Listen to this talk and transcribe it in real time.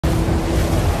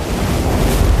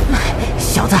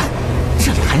小子，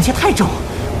这里寒气太重，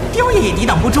雕爷也抵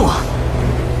挡不住。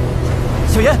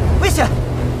小妍，危险！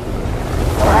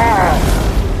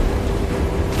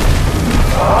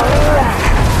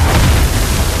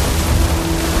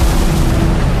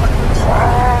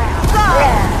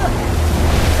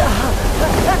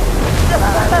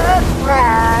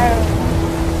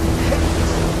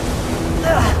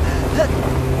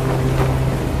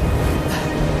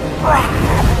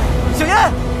小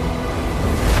妍！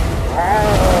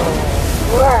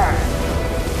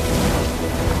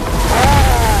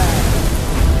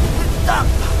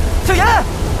小妍！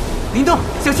林动，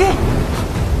小心！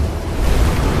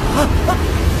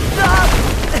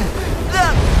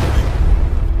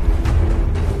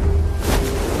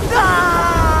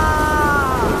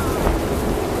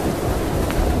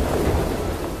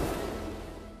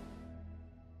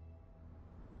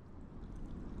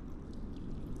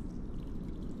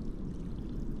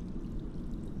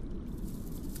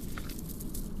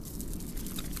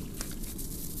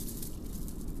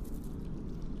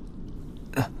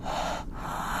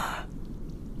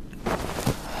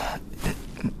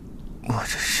我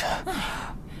这是……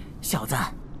小子，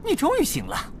你终于醒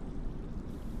了。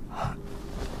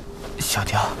小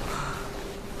雕，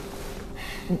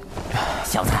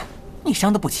小子，你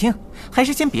伤得不轻，还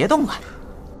是先别动了。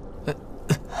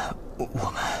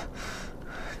我们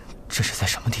这是在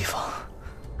什么地方？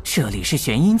这里是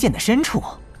玄阴剑的深处，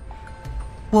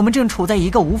我们正处在一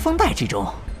个无风带之中，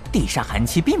地煞寒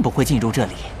气并不会进入这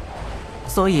里，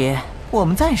所以我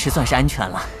们暂时算是安全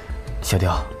了。小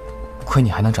雕，亏你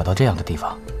还能找到这样的地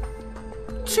方。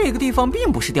这个地方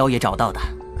并不是雕爷找到的，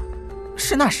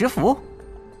是那石符。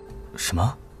什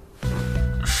么？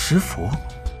石符？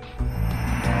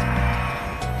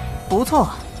不错，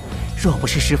若不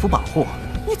是石符保护，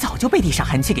你早就被地煞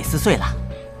寒气给撕碎了。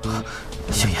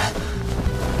小妍，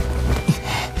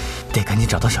得赶紧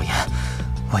找到小妍，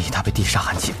万一她被地煞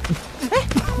寒气……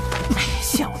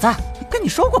小子，跟你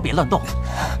说过别乱动，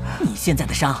你现在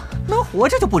的伤能活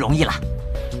着就不容易了。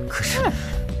可是，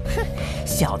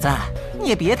小子，你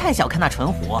也别太小看那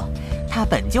纯虎，他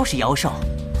本就是妖兽，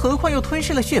何况又吞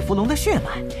噬了血符龙的血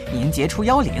脉，凝结出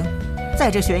妖灵，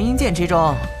在这玄阴剑之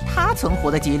中，他存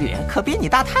活的几率可比你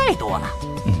大太多了。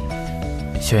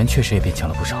小妍确实也变强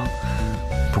了不少，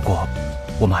不过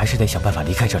我们还是得想办法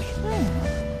离开这里。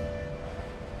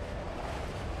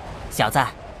小子，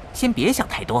先别想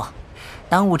太多，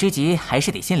当务之急还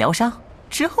是得先疗伤，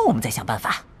之后我们再想办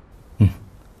法。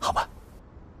好吧。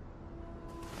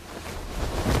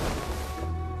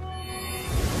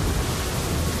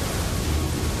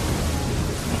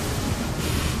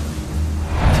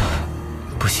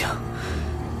不行，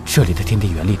这里的天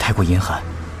地元力太过阴寒，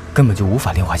根本就无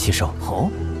法炼化吸收。哦，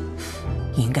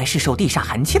应该是受地煞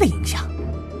寒气的影响。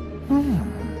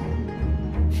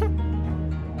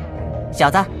小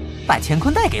子，把乾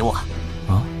坤袋给我。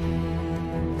啊？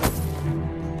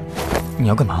你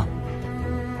要干嘛？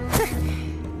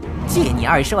借你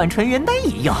20万纯元丹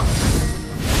一用。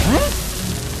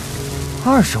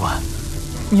20万？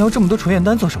你要这么多纯元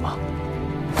丹做什么？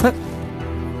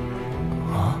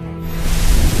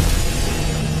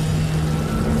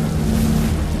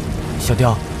小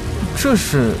雕，这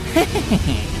是……嘿嘿嘿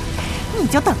嘿，你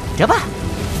就等着吧！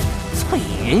淬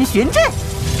元玄阵。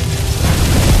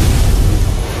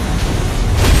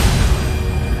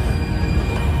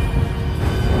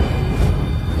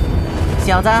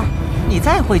小子，你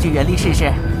再汇聚元力试试。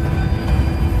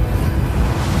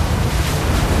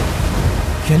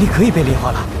元力可以被炼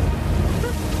化了。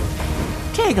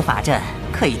这个法阵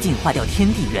可以净化掉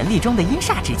天地元力中的阴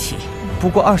煞之气。不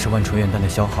过20万纯元丹的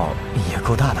消耗也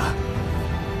够大的。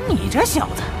你这小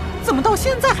子怎么到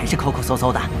现在还是抠抠搜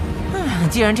搜的？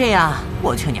既然这样，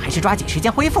我劝你还是抓紧时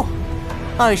间恢复。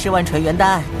20万纯元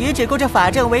丹也只够这法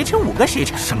阵维持5个时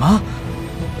辰。什么？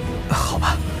好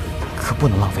吧，可不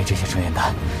能浪费这些纯元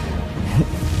丹。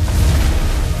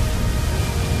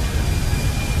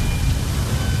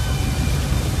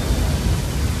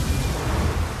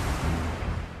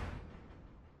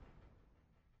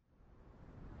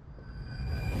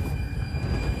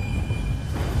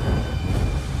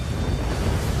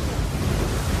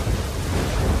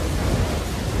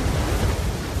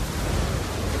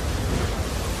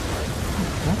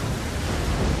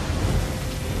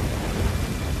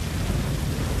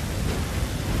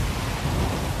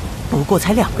不过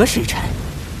才2个时辰，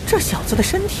这小子的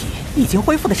身体已经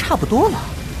恢复的差不多了。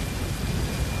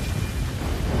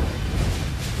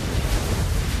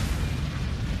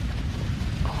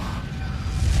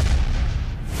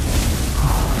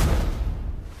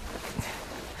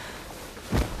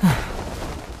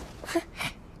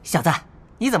小子，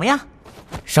你怎么样？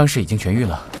伤势已经痊愈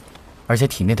了，而且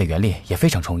体内的元力也非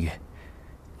常充裕。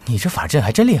你这法阵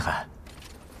还真厉害。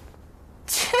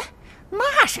切，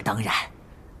那是当然。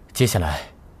接下来，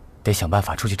得想办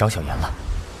法出去找小妍了。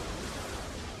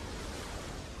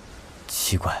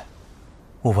奇怪，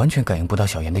我完全感应不到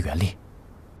小妍的元力。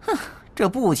哼，这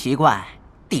不奇怪，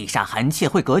地煞寒气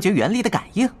会隔绝元力的感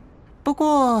应。不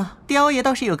过，雕爷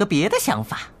倒是有个别的想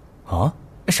法。哦，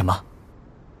什么？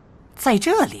在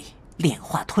这里炼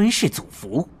化吞噬祖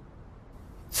符。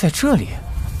在这里？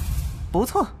不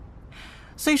错。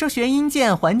虽说玄阴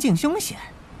剑环境凶险，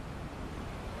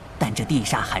但这地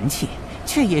煞寒气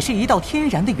却也是一道天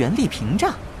然的元力屏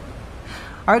障，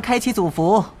而开启祖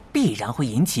符必然会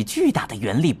引起巨大的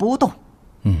元力波动。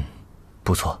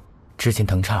不错。之前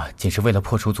藤叉仅是为了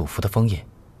破除祖符的封印，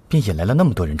便引来了那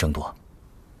么多人争夺。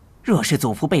若是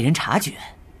祖符被人察觉，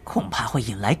恐怕会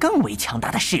引来更为强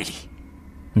大的势力。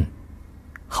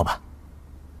好吧。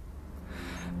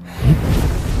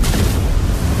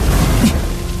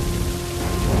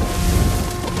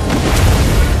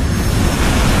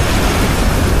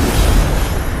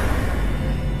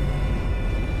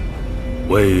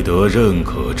未得认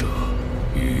可者，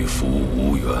与符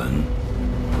无缘。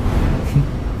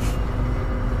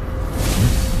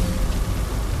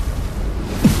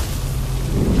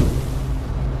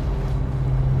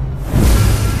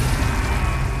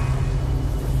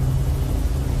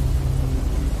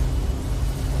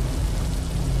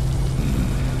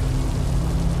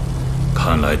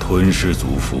看来吞噬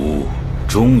祖符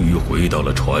终于回到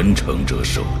了传承者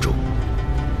手中。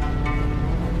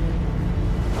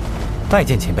拜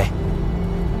见前辈。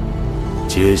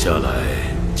接下来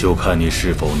就看你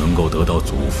是否能够得到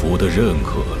祖符的认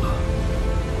可了。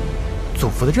祖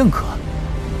符的认可？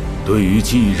对于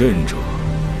继任者，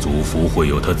祖符会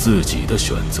有他自己的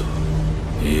选择。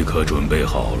你可准备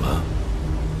好了？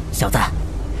小子，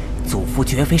祖符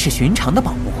绝非是寻常的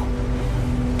宝物。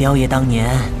雕爷当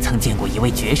年曾见过一位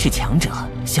绝世强者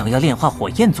想要炼化火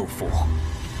焰祖符。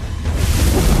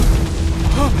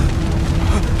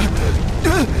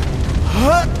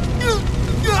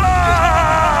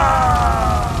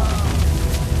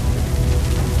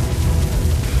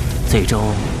最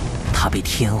终，他被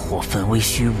天火焚为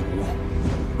虚无。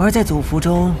而在祖符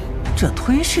中，这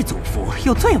吞噬祖符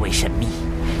又最为神秘，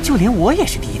就连我也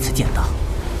是第一次见到。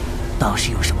倒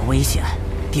是有什么危险，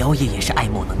雕爷也是爱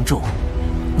莫能助。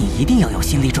你一定要有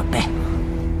心理准备。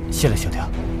谢了，小雕，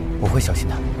我会小心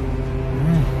的。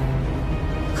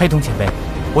黑瞳前辈，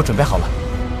我准备好了。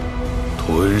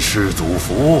吞噬祖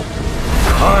符，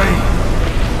开！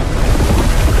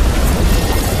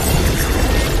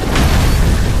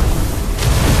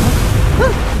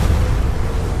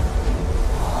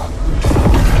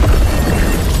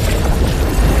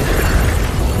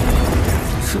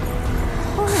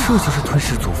这就是吞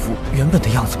噬祖符原本的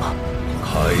样子吗？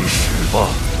开始吧。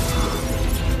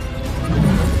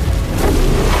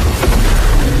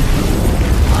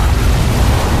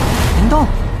灵动，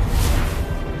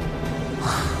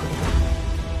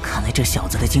看来这小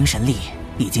子的精神力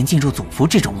已经进入祖符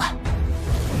之中了。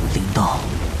灵动，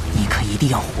你可一定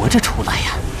要活着出来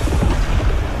呀！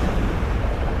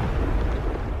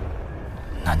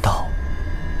难道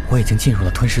我已经进入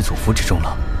了吞噬祖符之中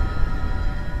了？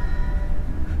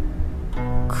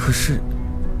可是，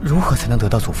如何才能得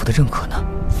到祖符的认可呢？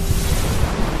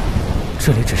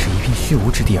这里只是一片虚无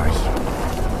之地而已。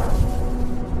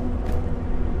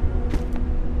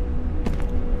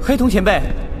黑瞳前辈，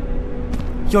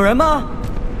有人吗？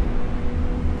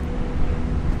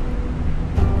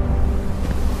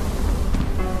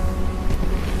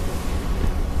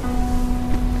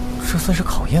这算是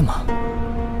考验吗？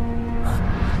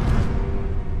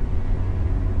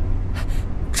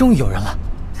终于有人了。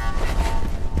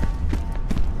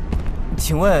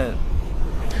请问，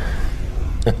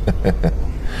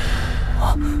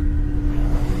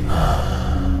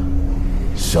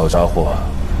小家伙，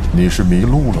你是迷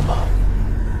路了吗？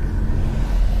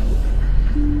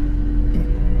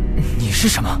你是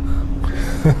什么？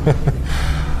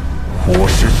我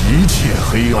是一切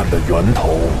黑暗的源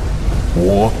头，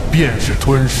我便是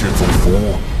吞噬祖符。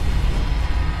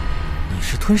你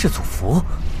是吞噬祖符？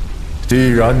既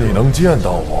然你能见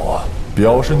到我，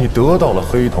表示你得到了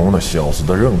黑瞳那小子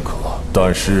的认可，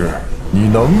但是你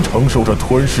能承受这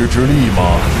吞噬之力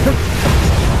吗？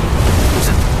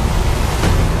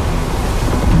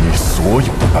你所有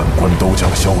的感官都将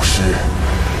消失，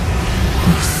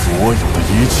你所有的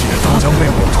一切都将被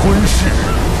我吞噬，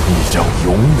你将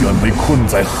永远被困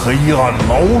在黑暗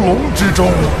牢笼之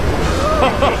中。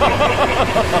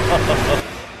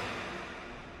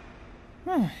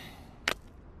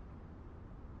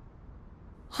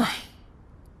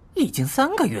已经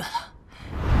3个月了，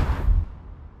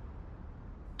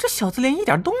小子连一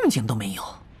点动静都没有。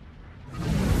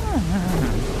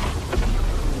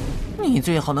你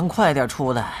最好能快点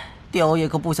出来，雕爷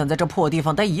可不想在这破地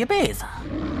方待一辈子。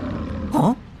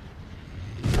哦，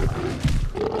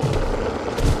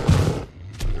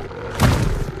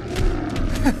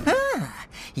哈哈，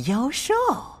妖兽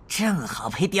正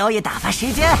好陪雕爷打发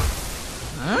时间。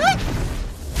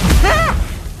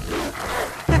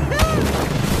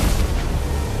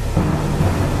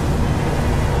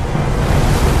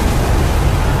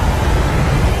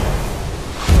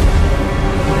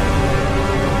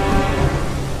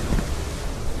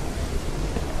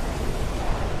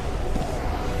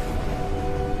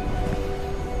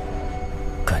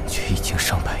感觉已经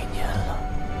上百年了，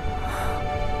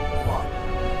我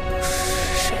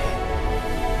是谁？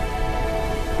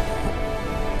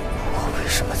我为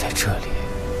什么在这里？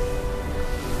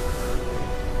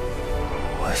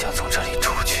我想从这里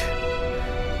出去。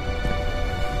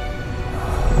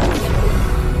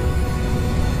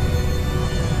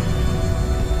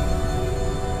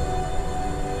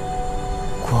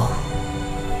光，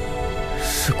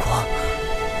是光，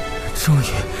终于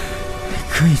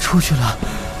可以出去了。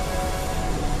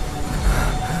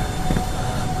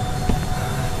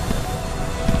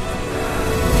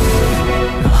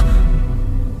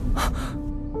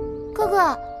哥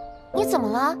哥，你怎么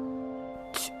了？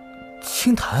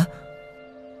青檀，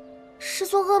是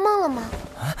做噩梦了吗？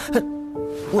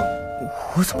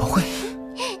我怎么会？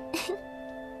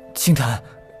青檀，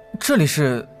这里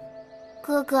是……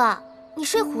哥哥，你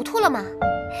睡糊涂了吗？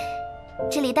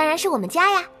这里当然是我们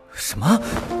家呀。什么？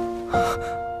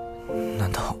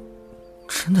难道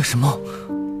真的是梦？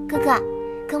哥哥，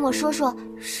跟我说说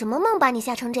什么梦把你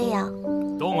吓成这样？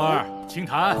冬儿、青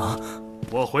檀，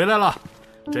我回来了。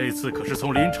这次可是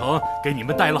从临城给你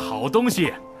们带了好东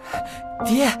西。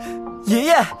爹，爷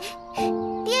爷，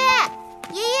爹，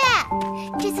爷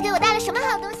爷，这次给我带了什么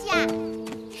好东西啊？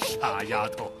傻丫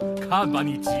头，看把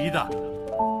你急的。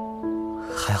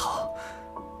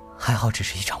还好，只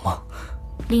是一场梦。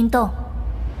林动，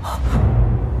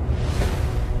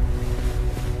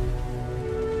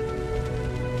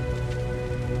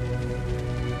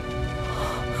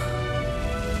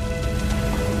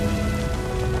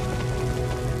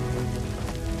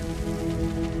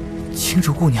青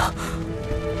竹姑娘，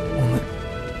我们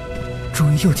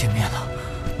终于又见面了。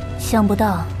想不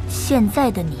到现在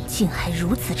的你竟还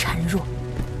如此孱弱。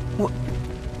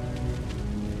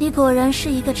你果然是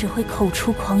一个只会口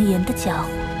出狂言的家伙。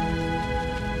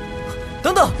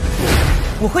等等，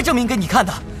我会证明给你看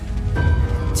的，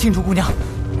青竹姑娘，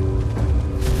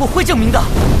我会证明的。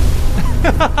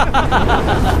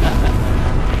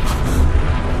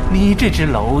你这只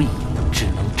蝼蚁只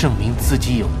能证明自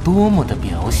己有多么的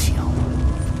渺小。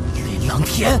林琅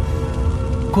天，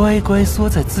乖乖缩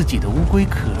在自己的乌龟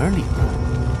壳里吧。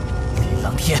林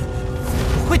琅天，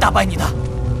我会打败你的。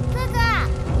哥哥，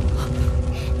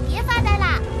别发呆了，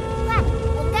快，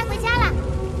我们该回家了。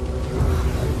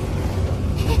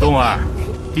冬儿，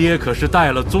爹可是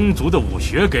带了宗族的武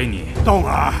学给你。冬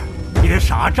儿，别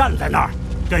傻站在那儿，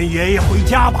跟爷爷回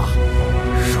家吧。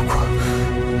如果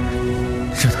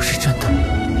这都是真的，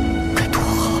该多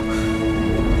好！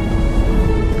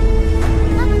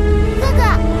哥哥，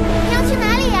你要去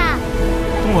哪里呀？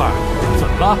冬儿，怎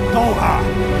么了？冬儿，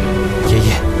爷爷，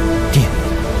爹，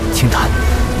青檀，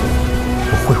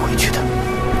我会回去的，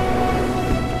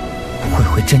会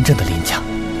回真正的林家。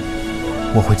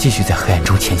我会继续在黑暗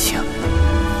中前行，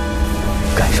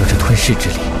感受着吞噬之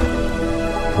力，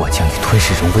我将与吞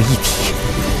噬融为一体。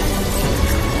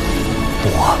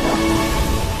我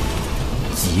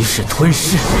即是吞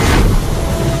噬。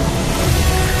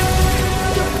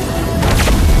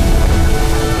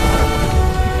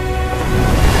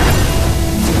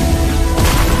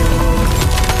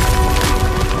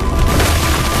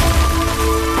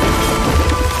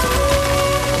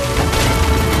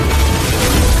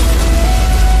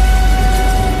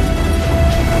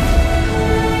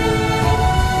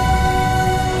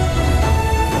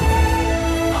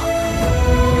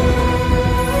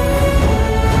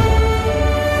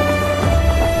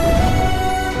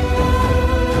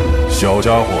小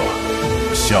家伙，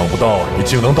想不到你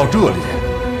竟能到这里。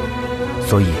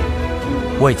所以，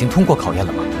我已经通过考验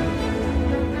了吗？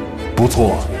不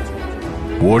错，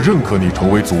我认可你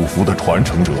成为祖父的传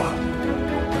承者。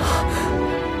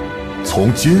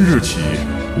从今日起，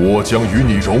我将与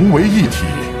你融为一体，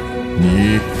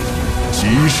你即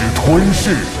是吞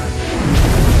噬。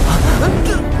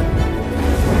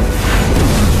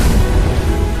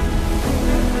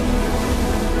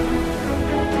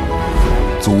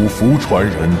祖符传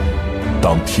人，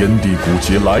当天地古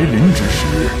劫来临之时，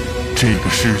这个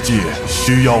世界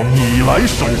需要你来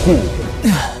守护。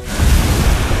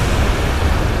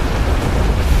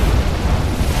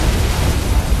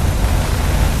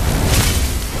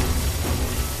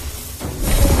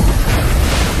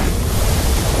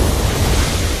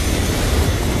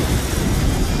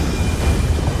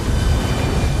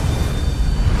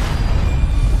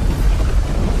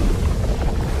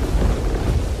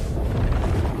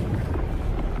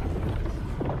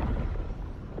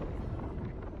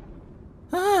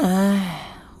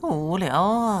无聊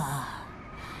啊！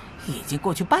已经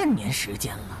过去半年时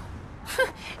间了，哼，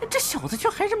这小子却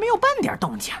还是没有半点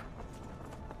动静。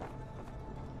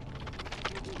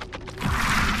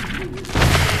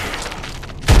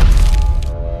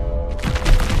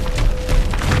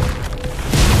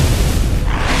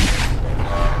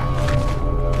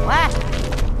喂，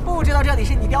不知道这里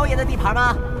是你雕爷的地盘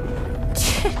吗？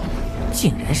切，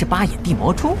竟然是八眼地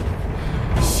魔蛛！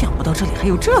想不到这里还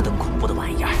有这等恐怖的玩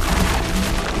意儿。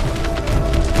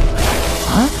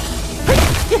啊！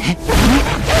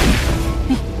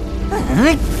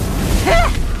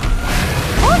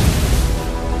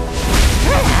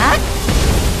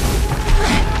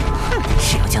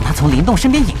只要将他从林动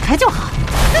身边引开就好。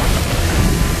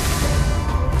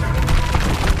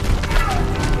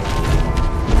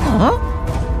啊！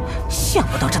想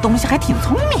不到这东西还挺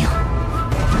聪明。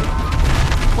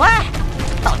喂，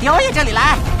到雕爷这里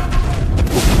来！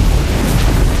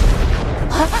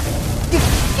啊！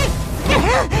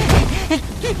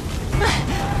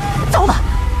糟了！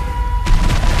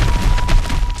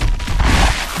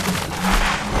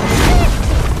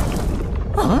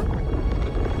啊！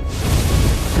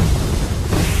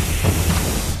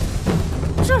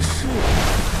这是……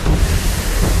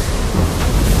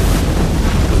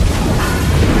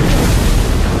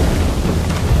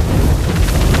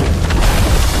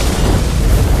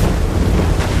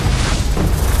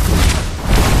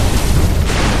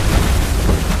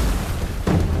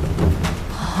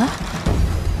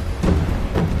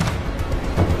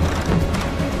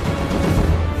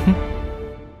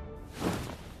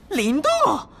林动，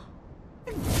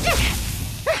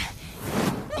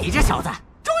你这小子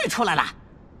终于出来了！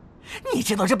你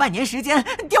知道这半年时间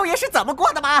雕爷是怎么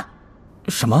过的吗？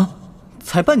什么？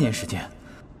才半年时间？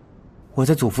我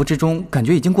在祖符之中感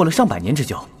觉已经过了上百年之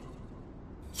久。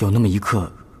有那么一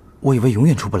刻，我以为永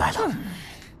远出不来了。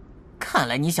看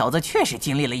来你小子确实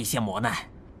经历了一些磨难，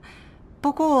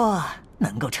不过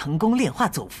能够成功炼化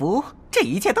祖符，这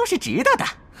一切都是值得的。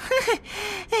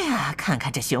哎呀，看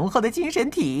看这雄厚的精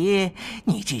神体，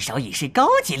你至少已是高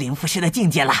级灵符师的境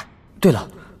界了。对了，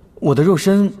我的肉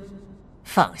身……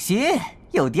放心，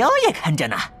有雕爷看着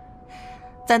呢，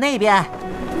在那边，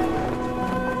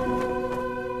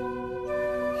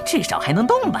至少还能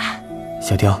动吧。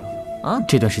小雕，啊，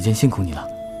这段时间辛苦你了。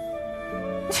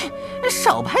切，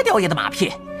少拍雕爷的马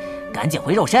屁，赶紧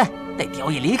回肉身，带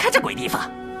雕爷离开这鬼地方。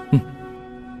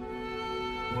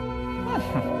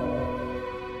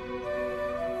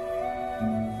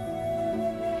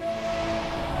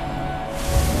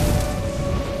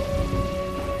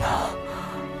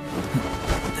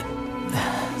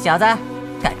小子，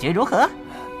感觉如何？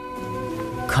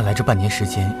看来这半年时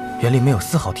间，元力没有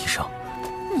丝毫提升。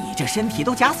你这身体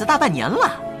都假死大半年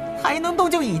了，还能动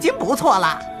就已经不错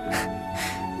了。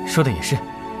说的也是。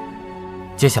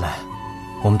接下来，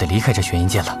我们得离开这玄阴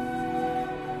界了。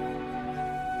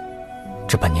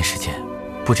这半年时间，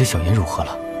不知小妍如何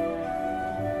了。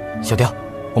小雕，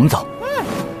我们走。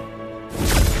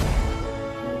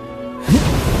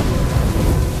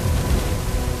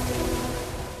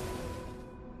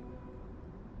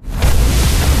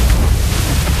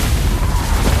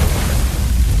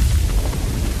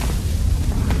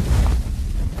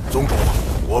宗主，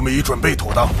我们已准备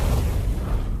妥当。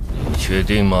你确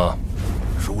定吗？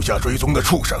属下追踪的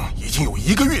畜生已经有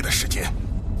1个月的时间，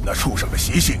那畜生的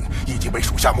习性已经被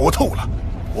属下摸透了。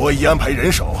我已安排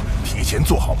人手提前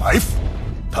做好埋伏，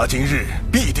他今日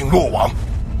必定落网。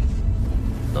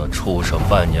那畜生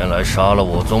半年来杀了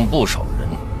我宗不少人，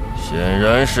显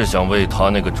然是想为他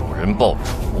那个主人报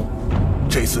仇。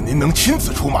这次您能亲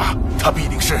自出马，他必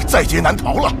定是在劫难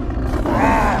逃了。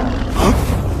啊！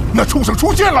那畜生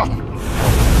出现了！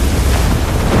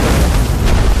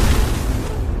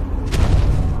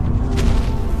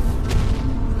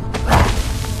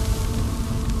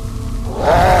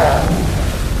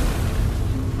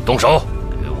动手，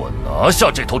给我拿下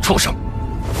这头畜生！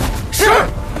是。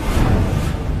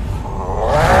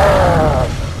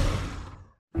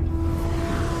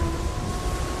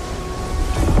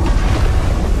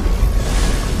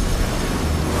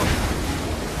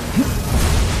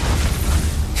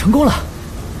成功了，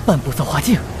半步造化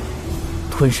境，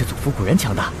吞噬祖符果然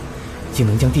强大，竟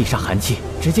能将地煞寒气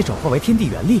直接转化为天地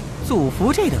元力。祖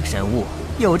符这等神物，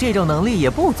有这种能力也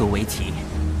不足为奇。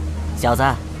小子，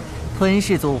吞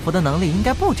噬祖符的能力应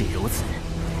该不止如此，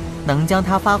能将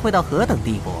它发挥到何等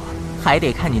地步，还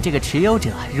得看你这个持有者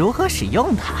如何使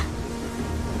用它。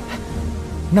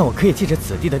那我可以借着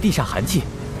此地的地煞寒气，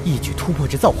一举突破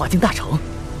至造化境大成。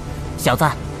小子，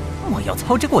莫要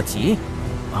操之过急。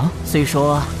虽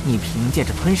说你凭借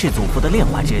着吞噬祖符的炼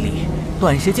化之力，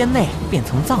短时间内便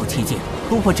从造气境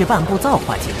突破至半步造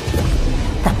化境，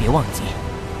但别忘记，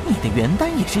你的元丹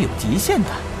也是有极限的。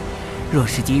若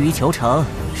是急于求成，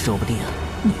说不定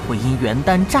你会因元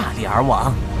丹炸裂而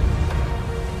亡。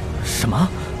什么？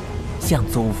像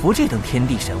祖符这等天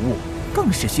地神物，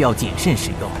更是需要谨慎使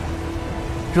用。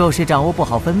若是掌握不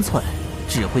好分寸，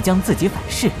只会将自己反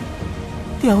噬。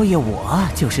雕爷我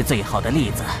就是最好的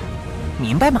例子，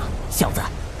明白吗，小子？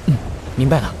明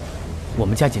白了。我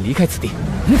们加紧离开此地。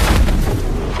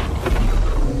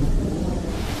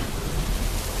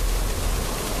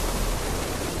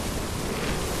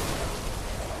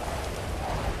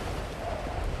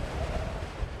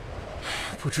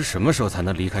不知什么时候才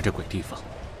能离开这鬼地方。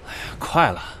哎呀，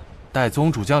快了！待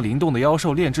宗主将灵动的妖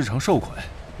兽炼制成兽捆，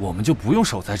我们就不用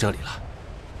守在这里了。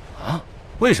啊？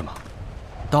为什么？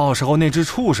到时候那只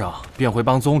畜生便会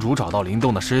帮宗主找到灵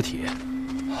动的尸体。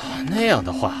那样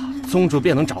的话，宗主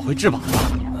便能找回至宝了。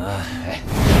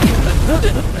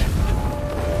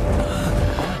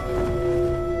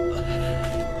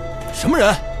什么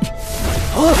人？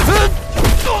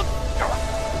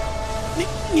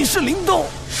你是灵动？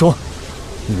说。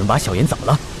你们把小妍怎么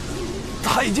了？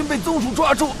他已经被宗主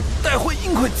抓住，带回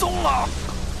阴魁宗了。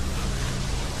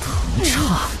藤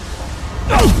叉！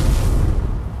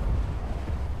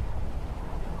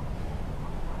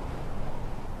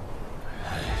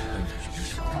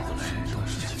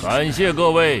感谢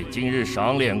各位今日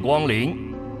赏脸光临。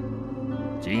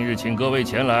今日请各位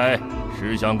前来，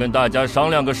是想跟大家商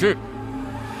量个事。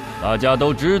大家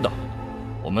都知道，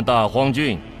我们大荒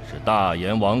郡是大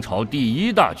炎王朝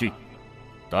第1大郡。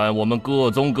但我们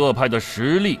各宗各派的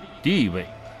实力、地位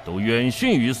都远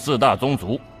逊于4大宗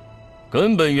族，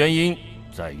根本原因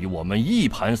在于我们一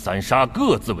盘散沙，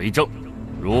各自为政。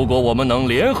如果我们能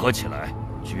联合起来，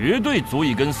绝对足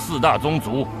以跟4大宗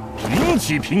族平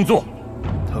起平坐。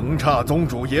藤叉宗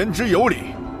主言之有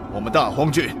理，我们大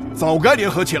荒郡早该联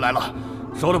合起来了。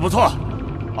说得不错，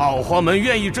傲荒门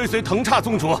愿意追随藤叉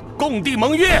宗主共缔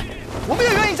盟约。我们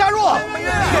也愿意加入，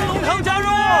东堂加入，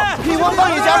帝王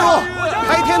帮也加入，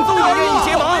开天宗也愿意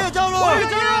结盟，我也加入，我也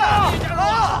加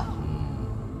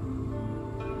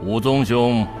武宗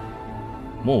兄、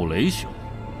穆雷兄，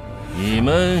你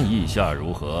们意下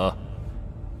如何？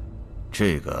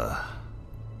这个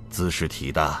姿势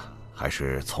体大，还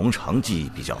是从长计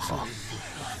议比较好。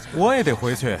我也得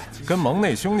回去跟盟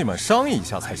内兄弟们商议一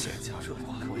下才行。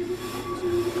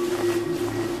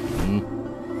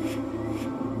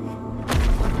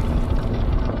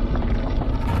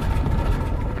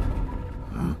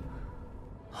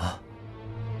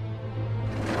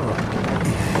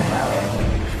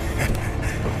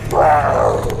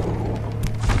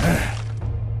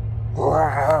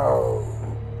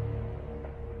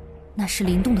那是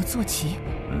灵动的坐骑。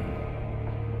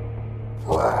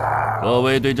各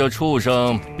位对这畜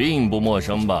生并不陌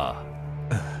生吧？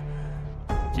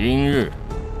今日，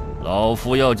老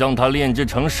夫要将他炼制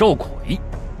成兽魁。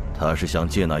他是想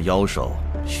借那妖兽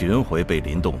寻回被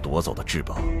林动夺走的至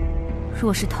宝。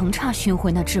若是藤叉寻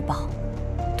回那至宝，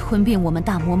吞并我们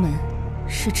大魔门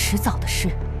是迟早的事。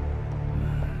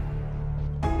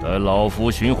待老夫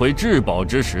寻回至宝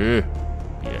之时，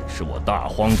便是我大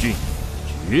荒郡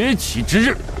崛起之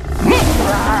日。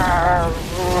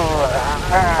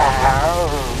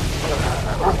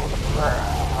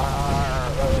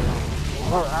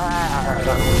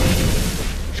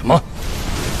什么？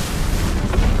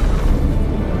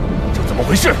这怎么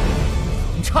回事？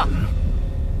差。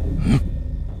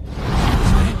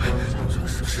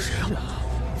是谁啊？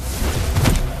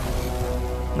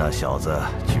那小子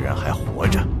居然还活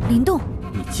着！林动，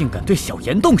你竟敢对小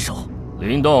妍动手！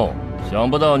林动，想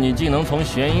不到你竟能从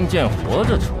玄阴剑活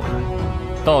着出来，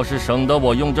倒是省得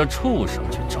我用这畜生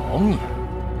去找你。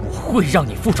我会让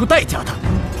你付出代价的！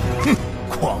哼，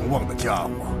狂妄的家伙！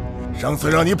上次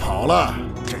让你跑了，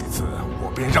这次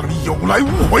我便让你有来无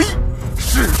回，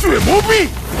嗜血磨壁！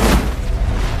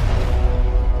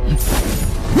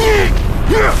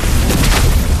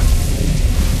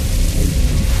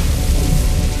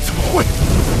怎么会？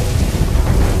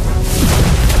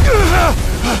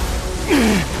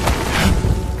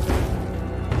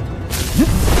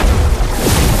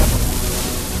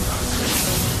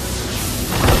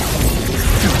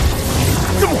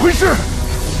怎么回回事？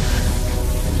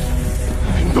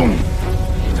林动，你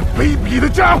这卑鄙的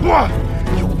家伙，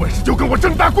有本事就跟我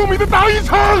正大光明的打一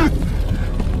场！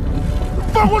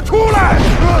放我出来！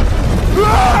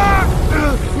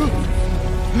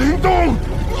林动，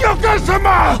你要干什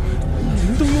么？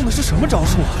林动用的是什么招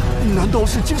数啊？难道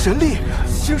是精神力？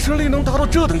精神力能达到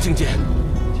这等境界？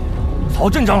曹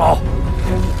镇长老，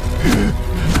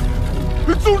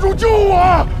宗主救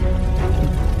我！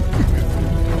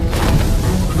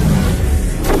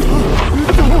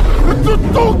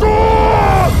宗主！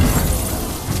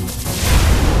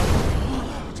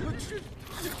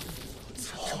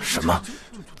什么？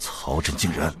曹震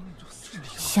竟然……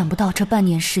想不到这半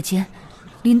年时间，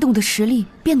林动的实力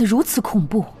变得如此恐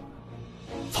怖。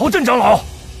曹镇长老，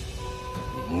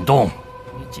林动，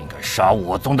你竟敢杀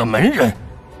我宗的门人！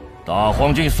大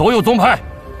荒郡所有宗派，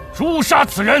诛杀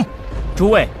此人！诸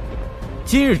位，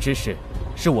今日之事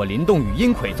是我林动与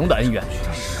阴魁宗的恩怨，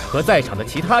和在场的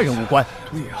其他人无关。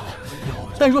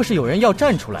但若是有人要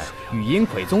站出来与阴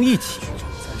魁宗一起，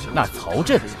那曹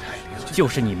震就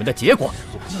是你们的结果。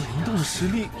那林动的实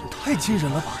力太惊人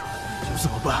了吧？怎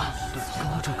么办？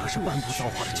这可是半步造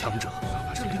化的强者，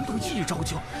这林动一招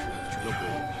就……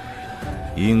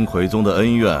阴魁宗的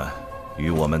恩怨与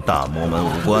我们大魔门无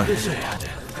关，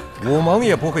武盟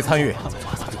也不会参与。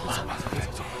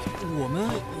我们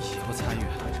也不参与。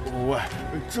喂，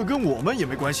这跟我们也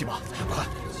没关系吧？快，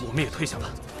我们也退下吧。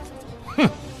哼，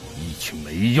一群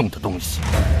没用的东西，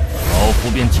老夫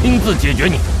便亲自解决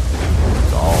你！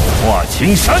造化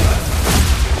青山！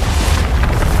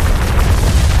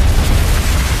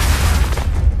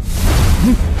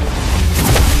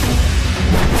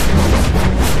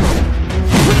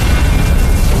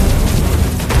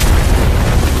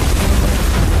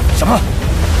什么？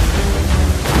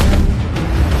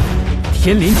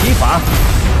天灵极法，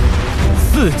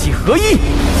四季合一，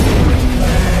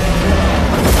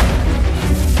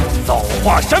造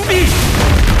化山壁！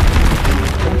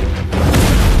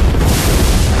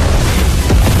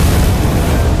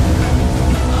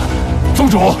宗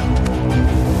主，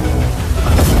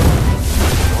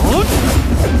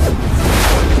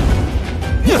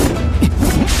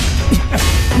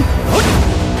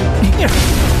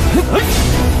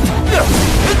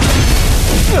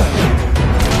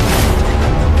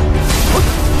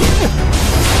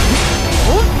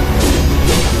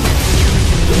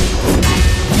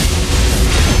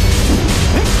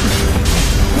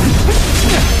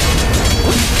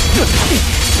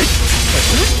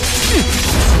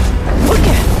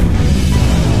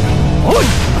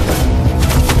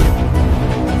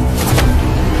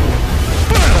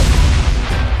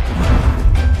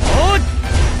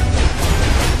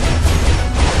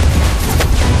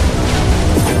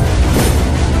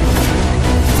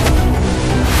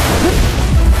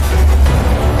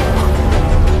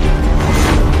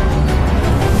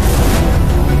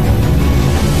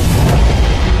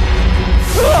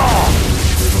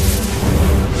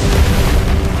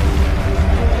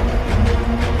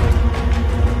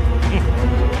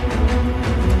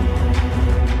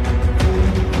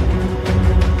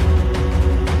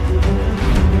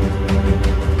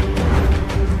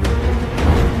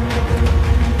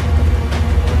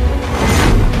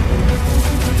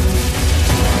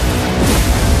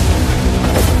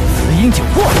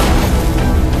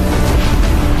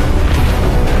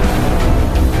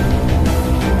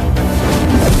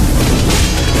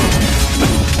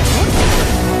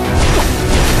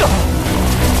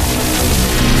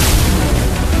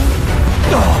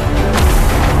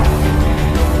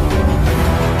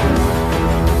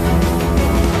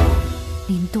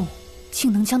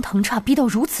将藤叉逼到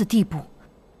如此地步，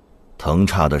藤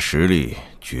叉的实力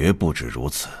绝不止如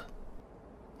此。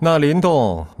那林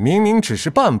动明明只是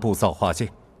半步造化境，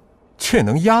却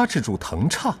能压制住藤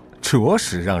叉，着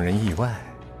实让人意外。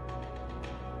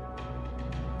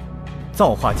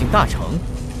造化境大成，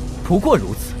不过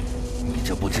如此。你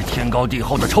这不知天高地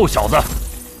厚的臭小子，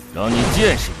让你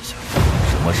见识一下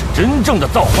什么是真正的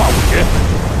造化武学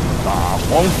——大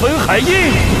荒分海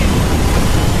印！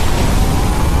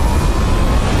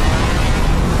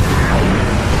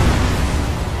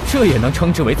这也能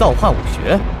称之为造化武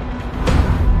学？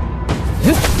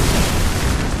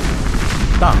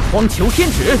大荒求天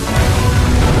指！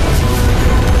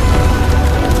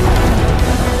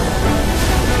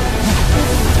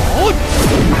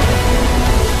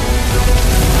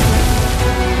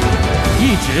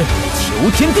一指求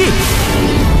天地！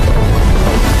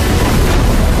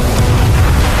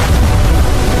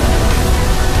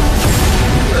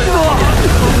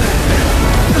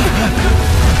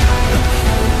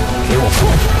给我破！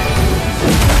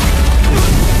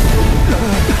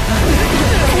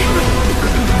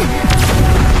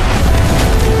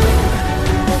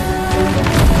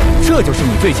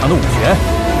最强的武学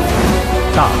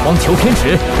——大荒求天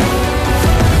指，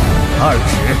二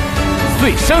指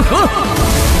碎山河。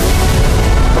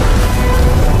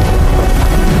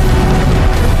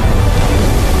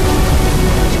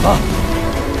什么？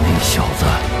那小子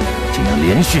竟然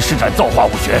连续施展造化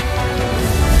武学！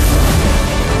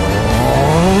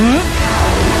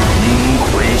阴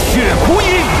魁血哭影。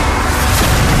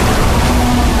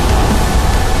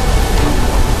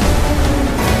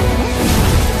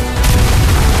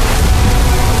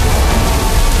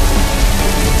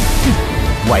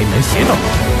歪门邪道，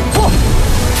破！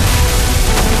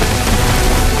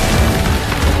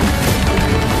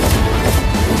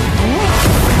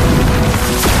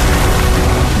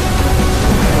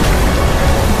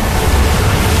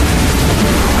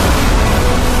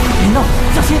林动，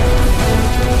小心！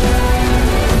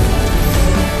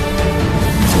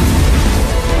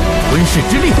吞噬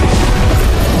之力，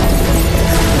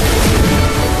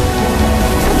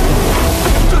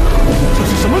这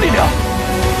是什么力量？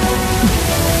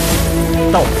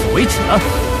到此为止了。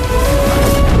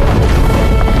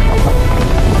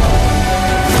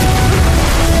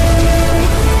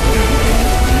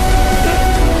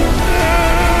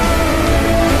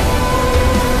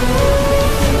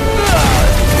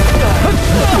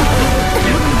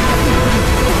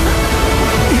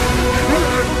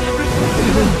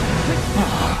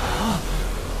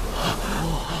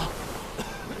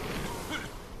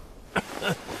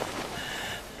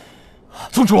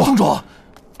宗主，宗主。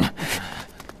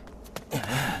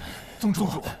宗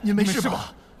主，您没事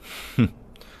吧？哼，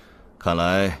看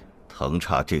来藤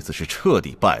叉这次是彻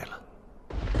底败了。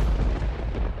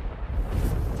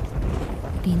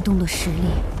林动的实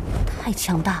力太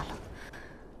强大了，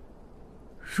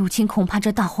如今恐怕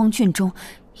这大荒郡中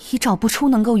已找不出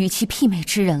能够与其媲美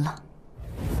之人了。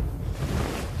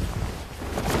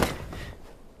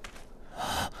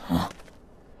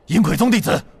阴魁宗弟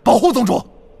子，保护宗主。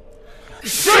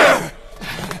是。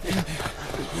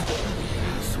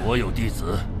所有弟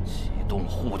子启动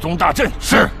护宗大阵。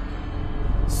是。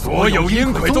所有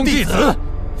阴魁宗弟子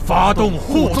发动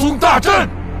护宗大阵。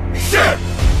是。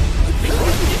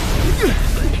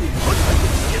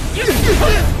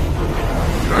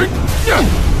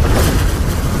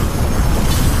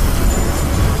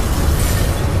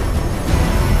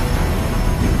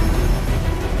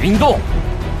林动，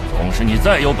纵使你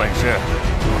再有本事，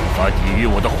无法抵御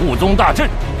我的护宗大阵。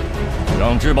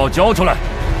将至宝交出来，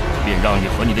便让你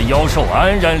和你的妖兽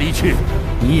安然离去。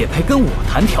你也配跟我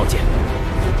谈条件？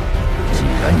既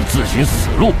然你自寻死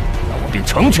路，那我便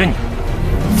成全你。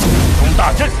护宗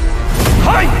大阵，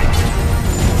开！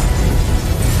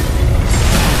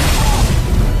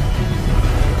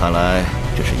看来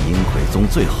这是阴魁宗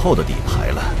最后的底牌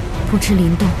了。不知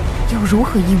林动要如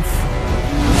何应付？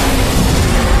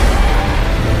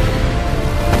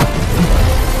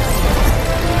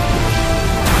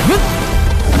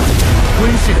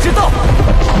吞噬之道，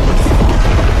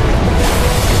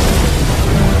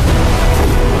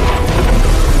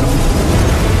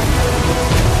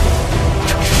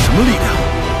这是什么力量？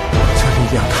这力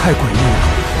量太诡异了！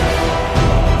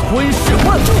吞噬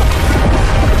万物。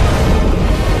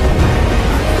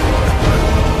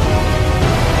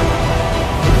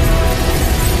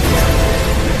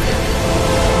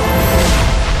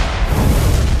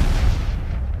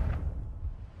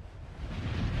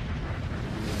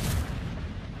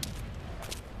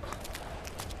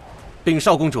禀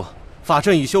少公主，法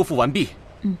阵已修复完毕。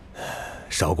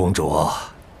少公主，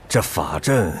这法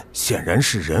阵显然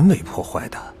是人为破坏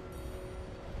的。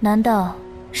难道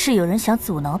是有人想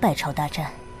阻挠百朝大战？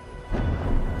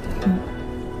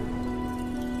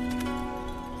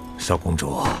少公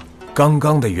主，刚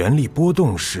刚的原力波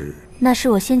动是……那是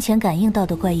我先前感应到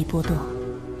的怪异波动，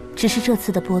只是这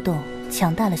次的波动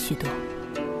强大了许多。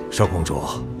少公主，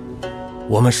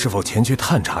我们是否前去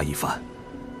探查一番？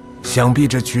想必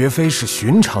这绝非是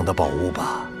寻常的宝物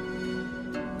吧？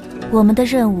我们的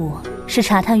任务是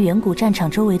查探远古战场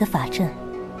周围的法阵，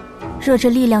若这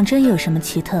力量真有什么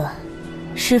奇特，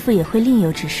师父也会另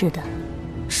有指示的。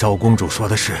少公主说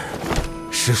的是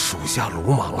属下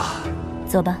鲁莽了。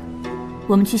走吧，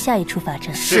我们去下一处法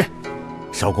阵。是。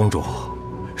少公主，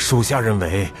属下认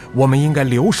为我们应该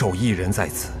留守一人在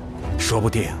此，说不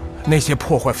定那些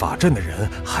破坏法阵的人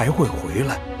还会回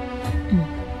来。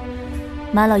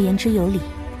马老言之有理，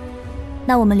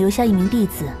那我们留下一名弟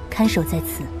子看守在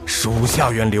此。属下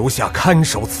愿留下看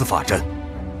守此法阵。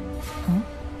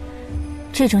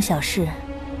这种小事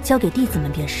交给弟子们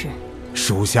便是。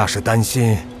属下是担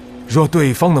心，若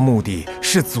对方的目的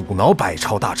是阻挠百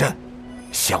朝大战，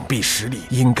想必实力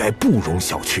应该不容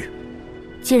小觑。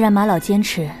既然马老坚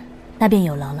持，那便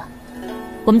有劳了。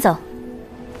我们走。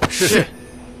是。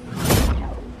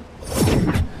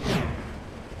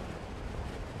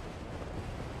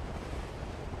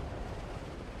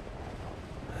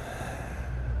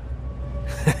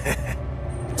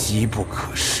机不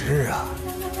可失啊！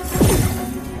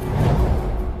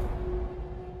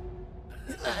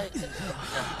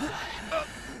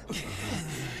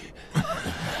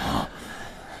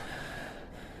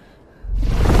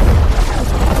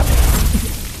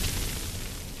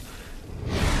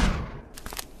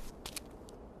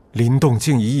林动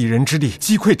竟以一人之力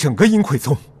击溃整个阴魁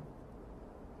宗，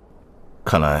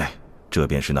看来这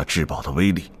便是那至宝的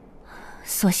威力。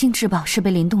所幸至宝是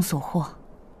被林动所获。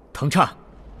藤叉，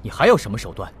你还有什么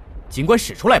手段，尽管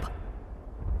使出来吧。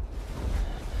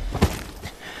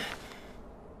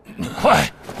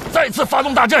快，再次发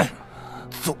动大阵！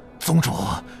宗主，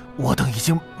我等已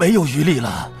经没有余力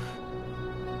了。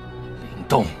林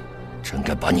动，真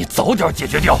该把你早点解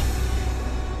决掉。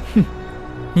哼，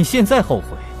你现在后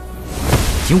悔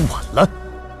已经晚了。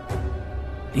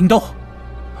林动，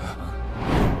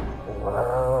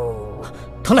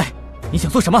藤磊，你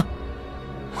想做什么？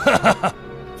哈哈哈，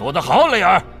做得好，磊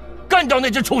儿，干掉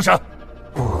那只畜生！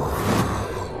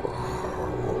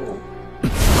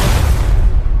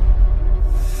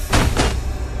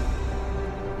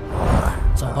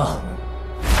走吧，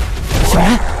小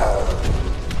然。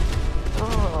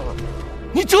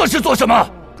你这是做什么？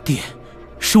爹，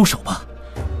收手吧。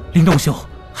林动兄，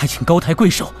还请高抬贵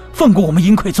手，放过我们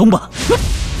阴魁宗吧。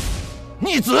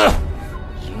逆子，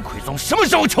阴魁宗什么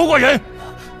时候求过人？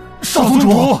少宗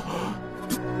主。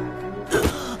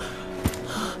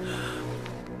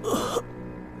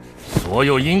所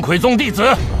有阴魁宗弟子，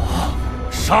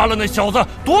杀了那小子，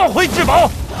夺回至宝！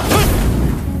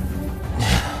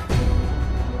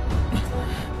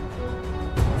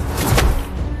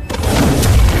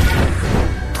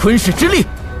吞噬之力！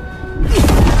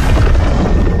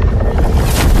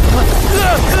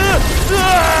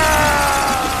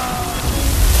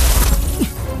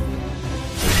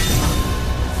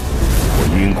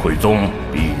我阴魁宗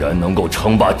必然能够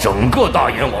称霸整个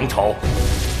大燕王朝。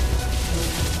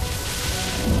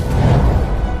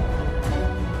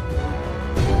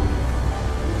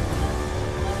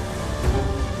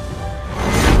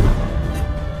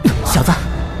小子，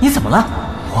你怎么了？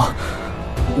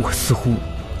我似乎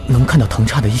能看到藤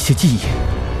叉的一些记忆，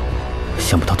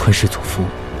想不到吞噬祖父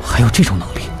还有这种能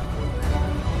力。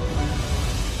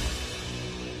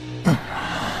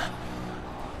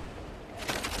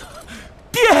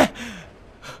爹！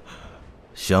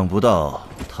想不到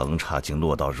藤叉竟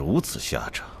落到如此下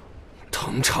场。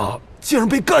藤叉竟然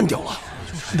被干掉了，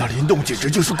那林动简直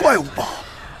就是怪物吧？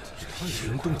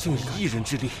林动竟以一人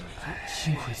之力，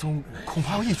阴魁宗恐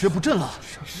怕要一蹶不振了。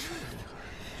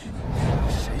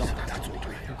谁要跟他作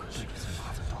对？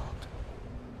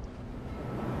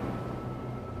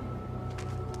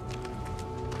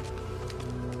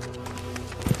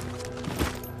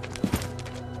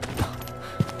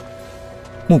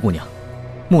穆姑娘，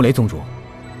穆雷宗主，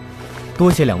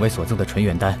多谢两位所赠的纯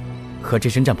元丹和这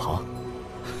身战袍。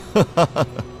哈哈哈！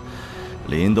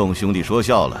林动兄弟说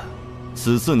笑了，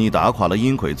此次你打垮了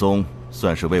阴魁宗，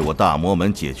算是为我大魔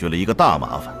门解决了一个大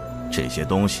麻烦。这些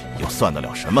东西又算得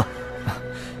了什么？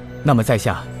那么在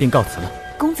下便告辞了。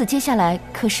公子接下来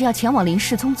可是要前往林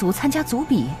氏宗族参加族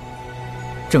比？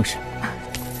正是。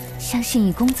相信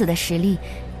以公子的实力，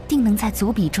定能在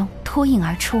族比中脱颖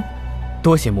而出。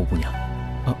多谢穆姑娘。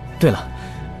哦，对了，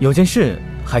有件事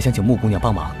还想请穆姑娘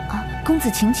帮忙。啊，公子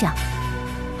请讲。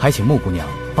还请穆姑娘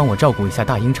帮我照顾一下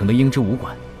大英城的英之武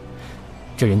馆，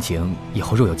这人情以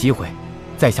后若有机会，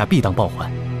在下必当报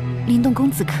还。林动公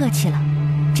子客气了，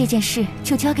这件事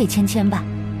就交给芊芊吧。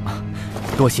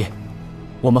多谢，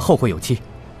我们后会有期，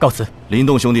告辞。林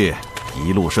动兄弟，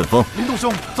一路顺风。林动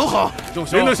兄，走好。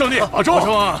林动兄弟，保重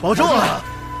啊！保重啊！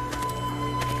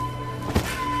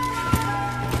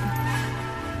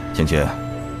芊芊，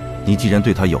你既然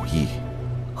对他有意，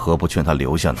何不劝他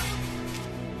留下呢？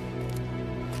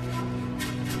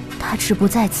他志不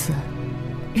在此，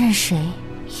任谁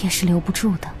也是留不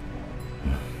住的。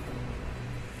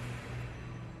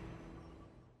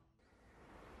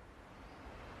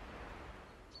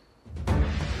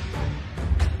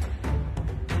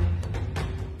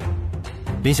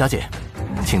林小姐，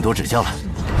请多指教了。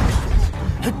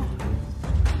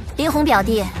林红表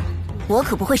弟，我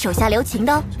可不会手下留情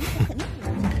的哦。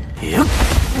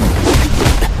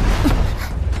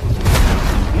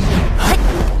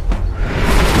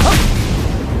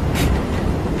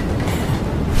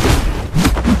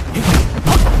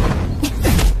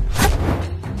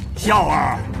笑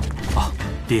儿，啊，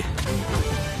爹。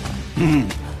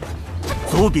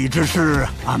族比之事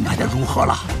安排的如何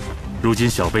了？如今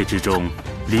小辈之中，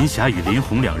林霞与林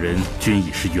红两人均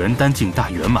已是元丹境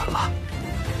大圆满了。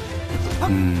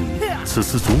此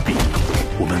次组比，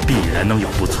我们必然能有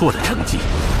不错的成绩。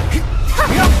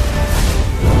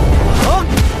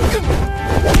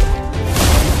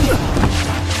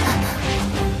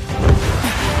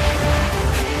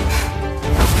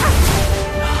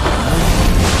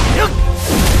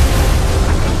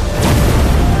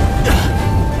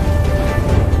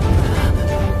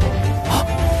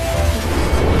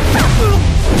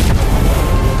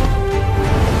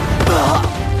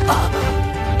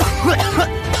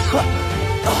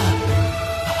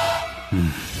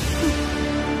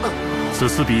此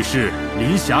次比试，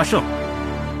林霞胜。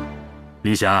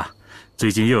林霞，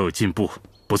最近又有进步，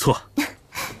不错。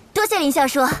多谢林校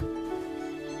叔。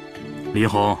林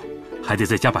红，还得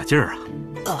再加把劲儿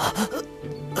啊。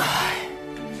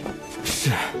是。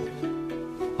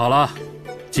好了，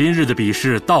今日的比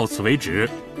试到此为止。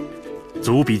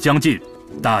组比将近，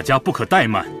大家不可怠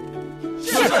慢。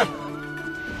是。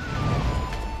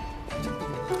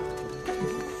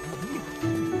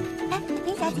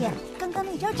林小姐，刚刚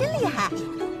那招真厉害。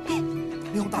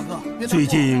林红大哥，最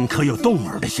近可有动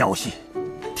儿的消息？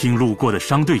听路过的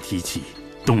商队提起，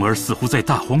动儿似乎在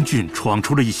大荒郡闯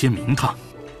出了一些名堂。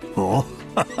哦，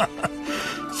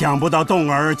想不到动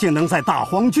儿竟能在大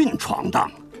荒郡闯荡。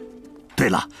对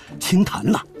了，青檀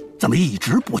呢？怎么一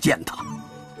直不见她？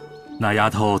那丫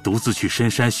头独自去深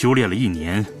山修炼了1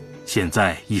年，现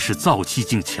在已是造气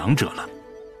境强者了。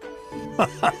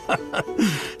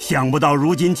想不到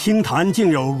如今青檀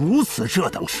竟有如此这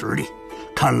等实力，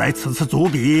看来此次组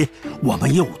比我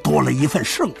们又多了一份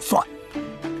胜算。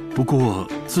不过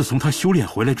自从他修炼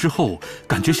回来之后，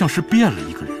感觉像是变了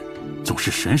一个人，总是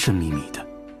神神秘秘的。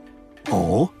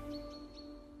哦，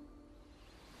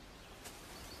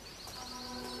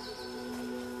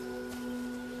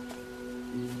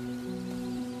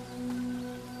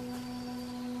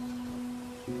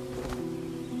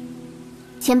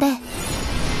前辈，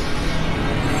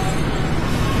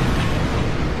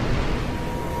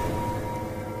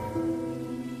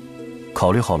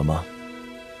考虑好了吗？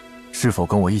是否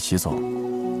跟我一起走？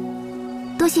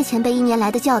多谢前辈1年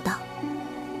来的教导，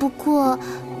不过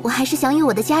我还是想与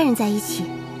我的家人在一起，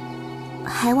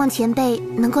还望前辈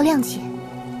能够谅解。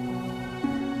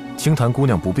青檀姑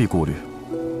娘不必顾虑，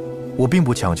我并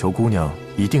不强求姑娘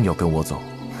一定要跟我走。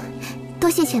多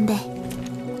谢前辈。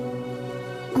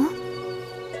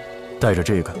带着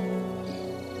这个，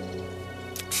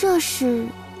这是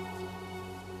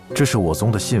我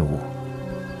宗的信物。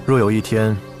若有一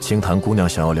天青檀姑娘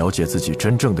想要了解自己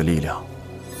真正的力量，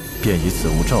便以此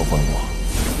物召唤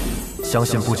我。相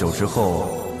信不久之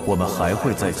后，我们还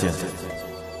会再见。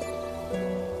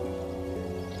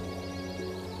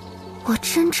我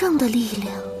真正的力量。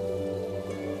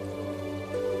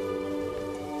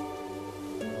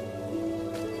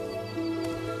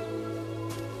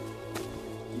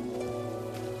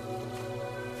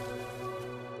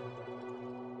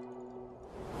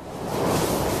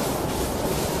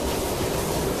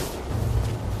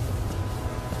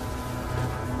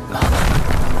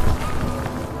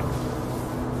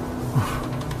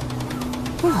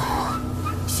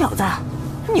小子，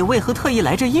你为何特意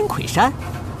来这阴魁山？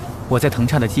我在藤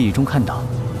叉的记忆中看到，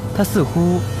他似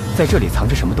乎在这里藏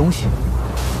着什么东西。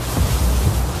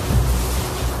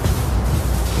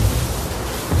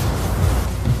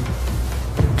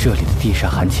这里的地煞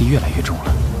寒气越来越重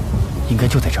了，应该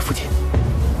就在这附近。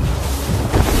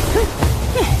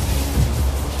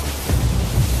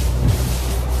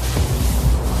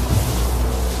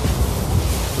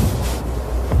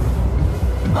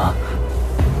啊！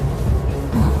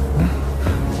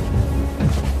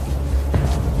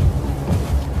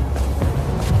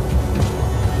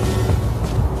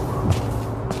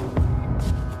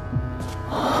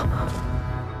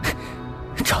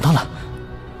找到了！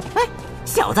哎，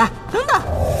小子，等等！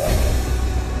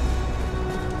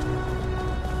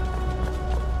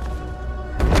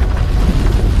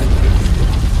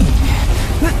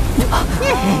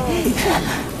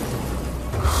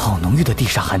好浓郁的地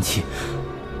煞寒气！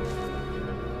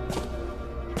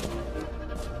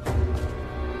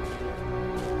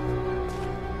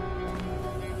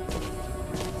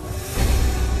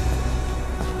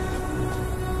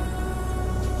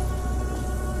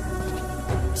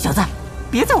小子，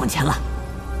别再往前了！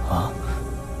啊，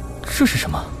这是什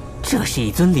么？这是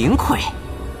一尊灵魁，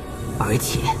而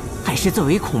且还是最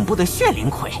为恐怖的血灵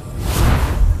魁。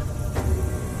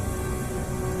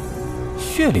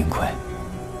血灵魁，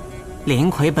灵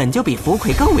魁本就比符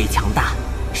魁更为强大，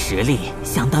实力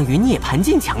相当于涅槃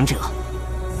境强者，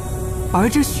而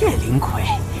这血灵魁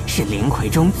是灵魁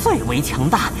中最为强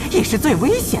大，也是最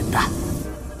危险的。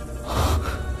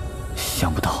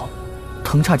想不到，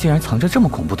藤叉竟然藏着这么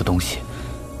恐怖的东西。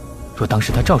若当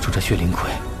时他罩住这血灵魁，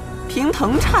凭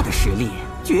藤叉的实力，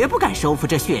绝不敢收服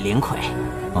这血灵魁。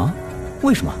啊？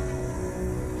为什么？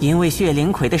因为血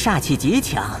灵魁的煞气极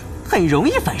强，很容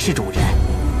易反噬主人。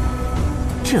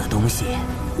这东西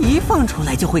一放出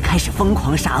来就会开始疯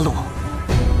狂杀戮。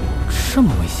这么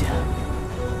危险，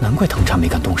难怪藤叉没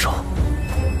敢动手。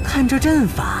看这阵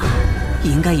法，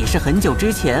应该也是很久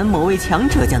之前某位强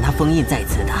者将它封印在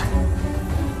此的。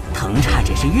藤叉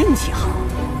只是运气好，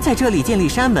在这里建立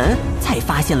山门，才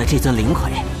发现了这尊灵魁。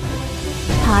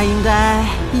他应该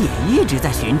也一直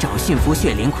在寻找驯服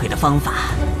血灵魁的方法。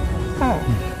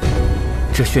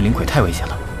这血灵魁太危险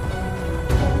了。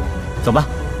走吧，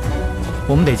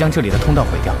我们得将这里的通道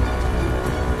毁掉。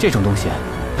这种东西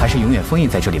还是永远封印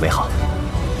在这里为好。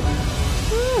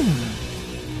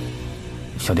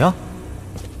小雕，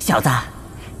小子，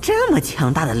这么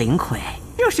强大的灵魁，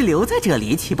若是留在这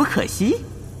里，岂不可惜？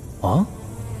哦，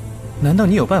难道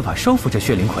你有办法收服这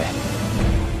血灵魁？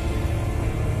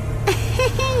嘿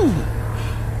嘿，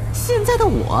现在的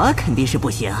我肯定是不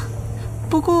行，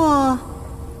不过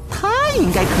他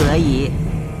应该可以。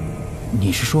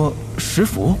你是说石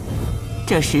符？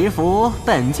这石符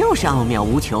本就是奥妙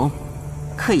无穷，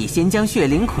可以先将血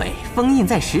灵魁封印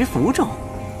在石符中，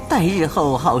待日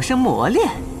后好生磨练，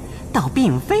倒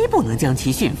并非不能将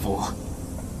其驯服。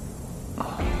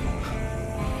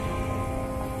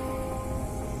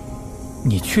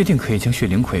你确定可以将血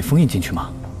灵魁封印进去吗？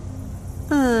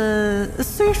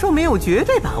虽说没有绝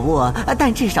对把握，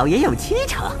但至少也有70%。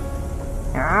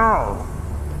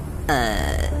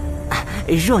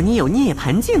若你有涅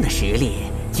槃境的实力，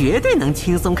绝对能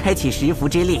轻松开启石符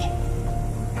之力。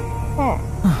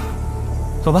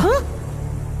走吧。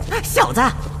小子，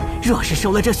若是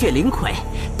收了这血灵魁，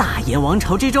大炎王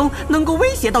朝之中能够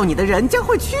威胁到你的人将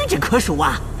会屈指可数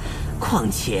啊！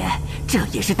况且这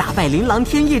也是打败林琅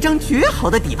天一张绝好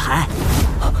的底牌。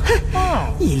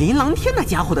以林琅天那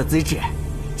家伙的资质，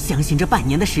相信这半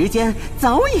年的时间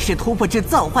早已是突破至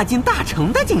造化境大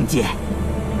成的境界。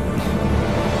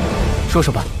说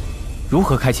说吧，如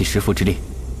何开启石符之力？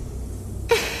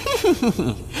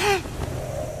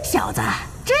小子，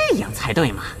这样才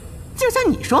对嘛！就像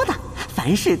你说的，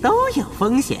凡事都有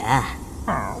风险。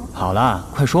好了，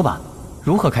快说吧，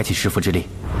如何开启石符之力？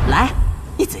来，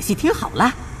你仔细听好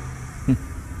了。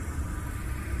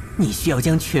你需要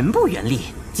将全部元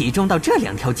力集中到这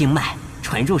2条经脉，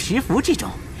传入石符之中，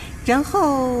然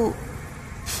后……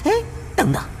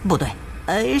等等，不对，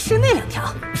是那2条。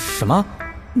什么？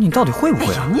你到底会不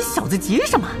会啊？你小子急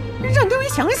什么？让丢人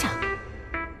想想。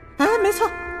没错，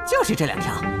就是这2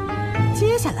条。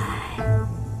接下来，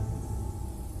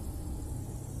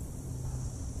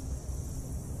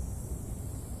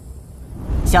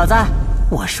小子，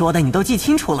我说的你都记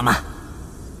清楚了吗？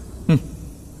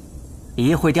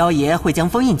一会雕爷会将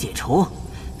封印解除，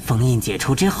封印解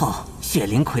除之后，血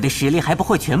灵魁的实力还不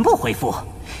会全部恢复，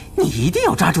你一定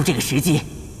要抓住这个时机。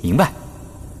明白。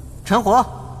陈火，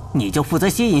你就负责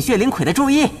吸引血灵魁的注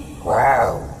意。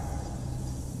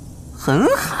很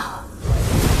好，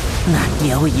那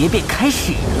雕爷便开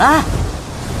始了。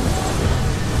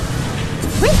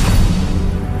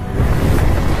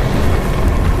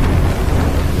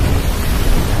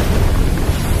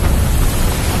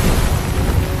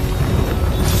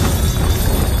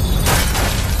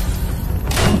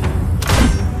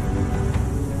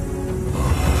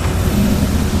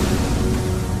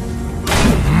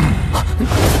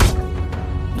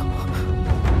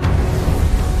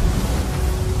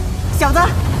小子，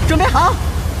准备好。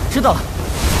知道了。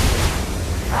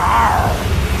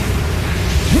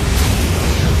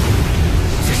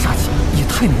这杀气也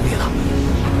太浓烈了。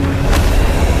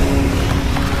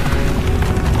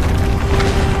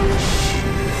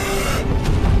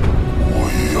我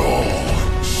要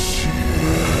血！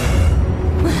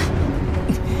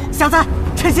小子，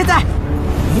趁现在！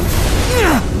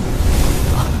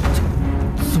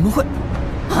怎么会？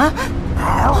啊！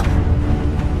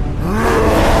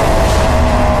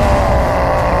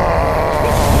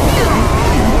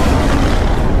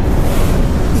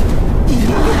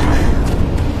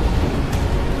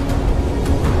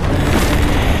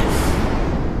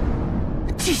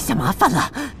这下麻烦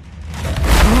了。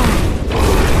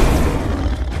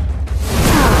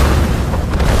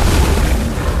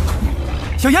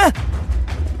小严，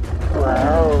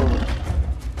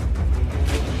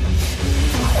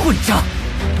混账！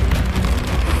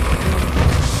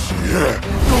血，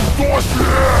更多血！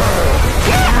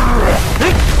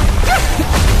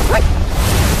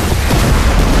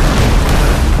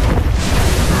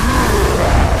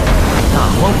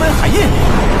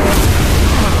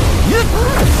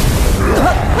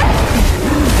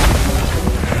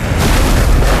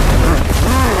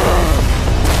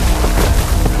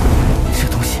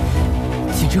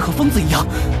直和疯子一样。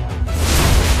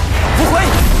不回！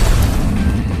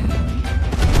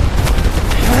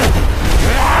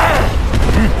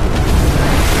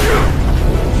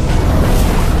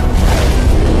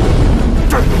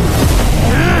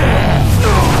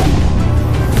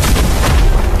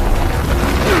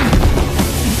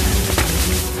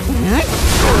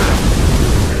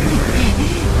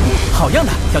好样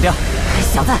的，小丁！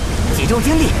小子，集中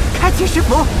精力，开启石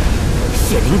符。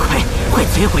血灵葵会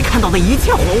摧毁看到的一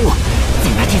切活物，在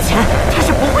那之前，它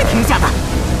是不会停下的。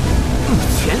你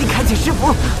全力开启石符，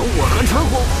我和纯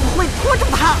虎会拖住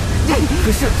它。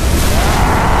可是，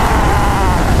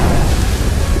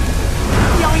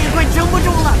妖也快撑不住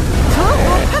了，纯虎，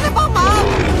快来帮忙！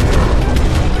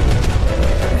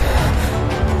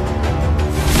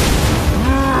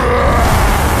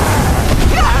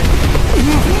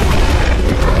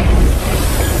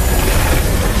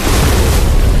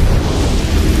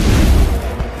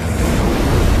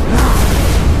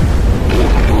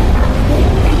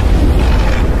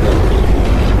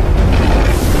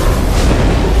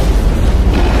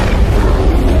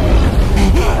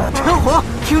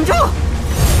挺住！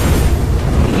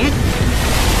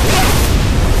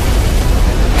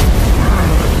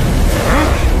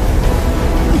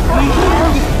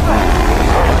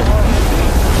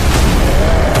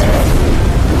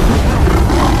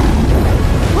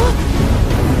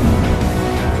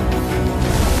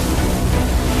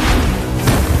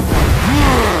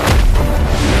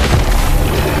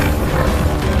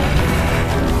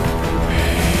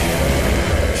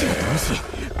这东西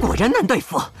果然难对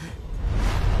付。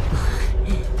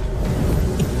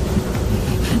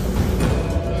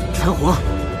陈虎，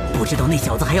不知道那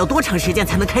小子还要多长时间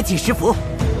才能开启石符，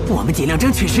我们尽量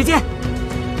争取时间。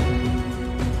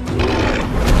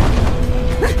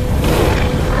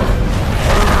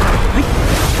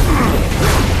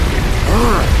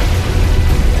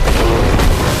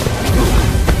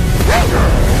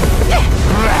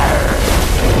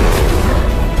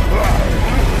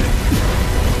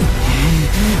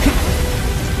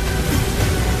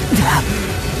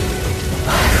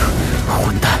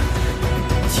混蛋！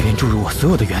即便注入我所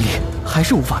有的元力，还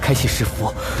是无法开启石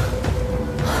符。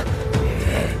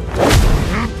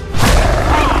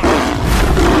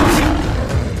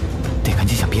得赶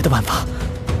紧想别的办法。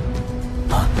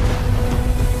啊！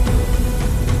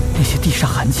那些地煞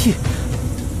寒气，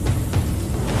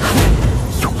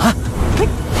有了！这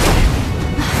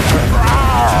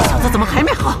小子怎么还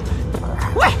没好？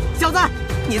喂，小子，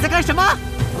你在干什么？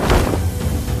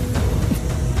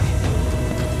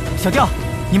小调，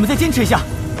你们再坚持一下。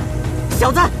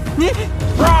小子，你！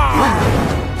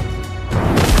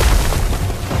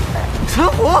陈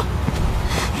虎！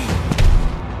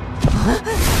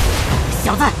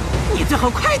小子，你最好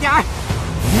快点儿！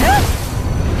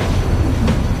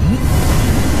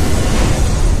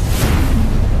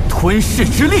吞噬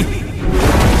之力！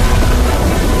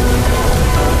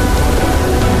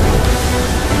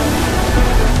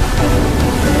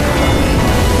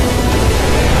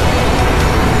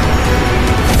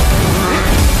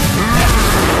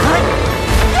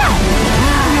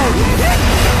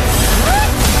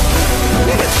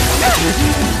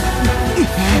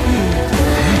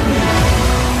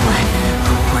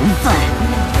混蛋！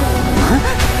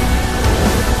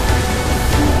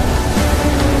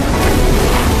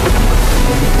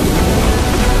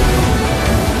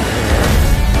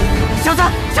小子，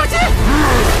小心！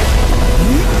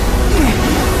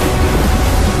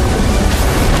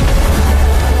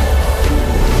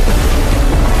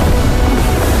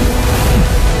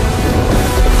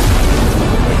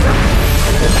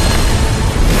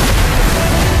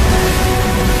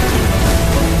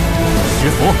石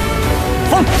符，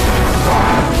风！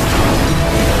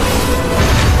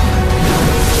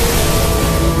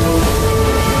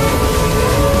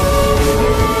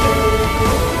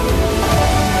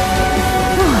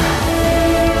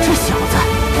这小子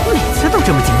每次都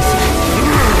这么惊险。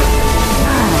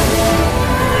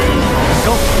收！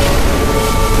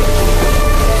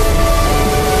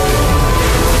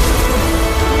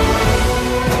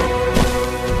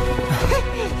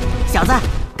小子，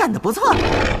干得不错。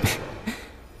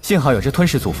幸好有这吞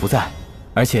噬祖符在，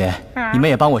而且你们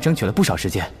也帮我争取了不少时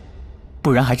间，不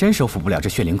然还真收服不了这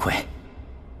血灵葵。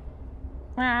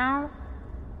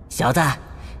小子，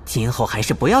今后还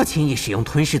是不要轻易使用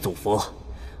吞噬祖符，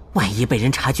万一被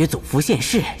人察觉祖符现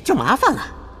世，就麻烦了。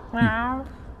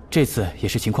这次也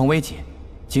是情况危急，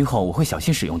今后我会小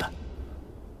心使用的。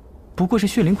不过这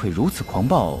血灵葵如此狂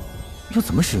暴，要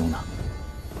怎么使用呢？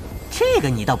这个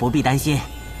你倒不必担心。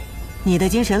你的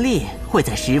精神力会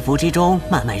在石符之中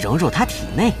慢慢融入他体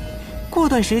内，过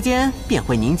段时间便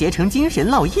会凝结成精神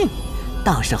烙印，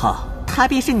到时候他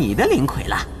便是你的灵魁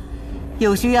了。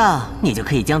有需要，你就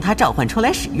可以将它召唤出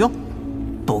来使用。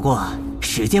不过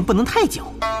时间不能太久，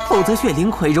否则血灵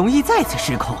魁容易再次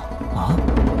失控。啊？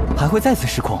还会再次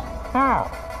失控？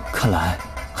看来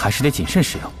还是得谨慎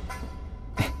使用。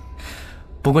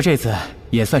不过这次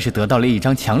也算是得到了一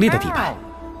张强力的底牌。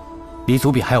离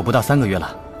族比还有不到3个月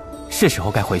了，是时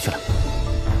候该回去了。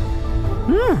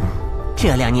这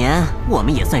2年我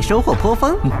们也算收获颇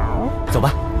丰。走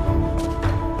吧。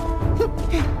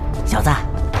小子，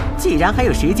既然还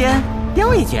有时间，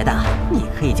雕也觉得你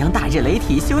可以将大日雷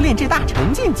体修炼至大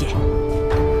成境界。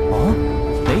哦，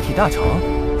雷体大成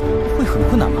会很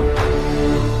困难吗？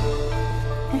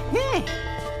嘿嘿，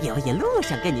雕爷路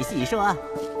上跟你细说。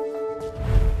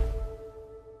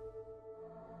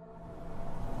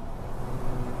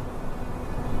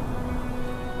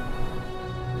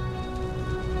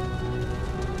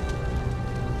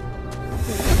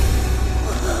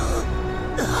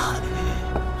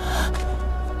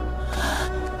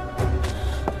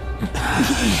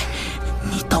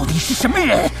你到底是什么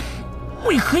人？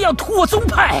为何要屠我宗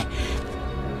派？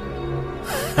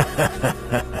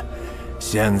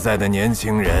现在的年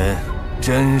轻人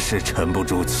真是沉不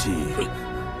住气。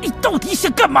你到底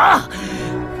想干嘛？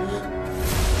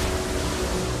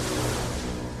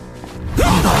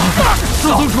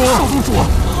少宗主，少宗主！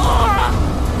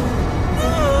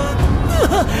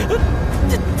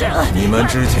你们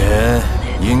之前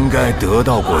应该得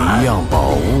到过一样宝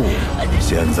物，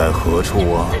现在何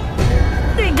处啊？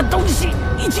那个东西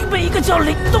已经被一个叫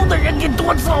林动的人给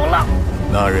夺走了。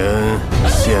那人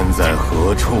现在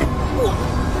何处？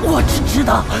我只知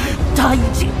道他已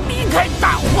经离开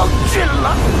大荒郡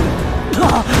了。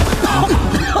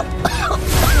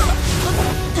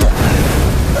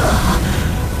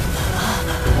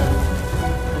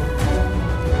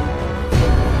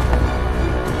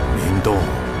林动，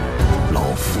老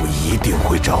夫一定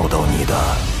会找到你的。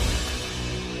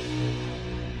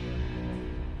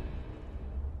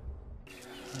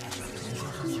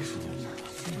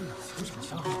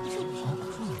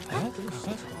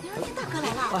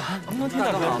林琅天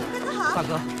大哥好，大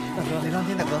哥，林琅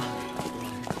天大哥。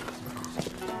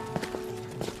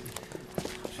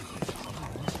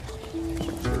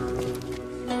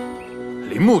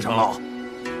林木长老，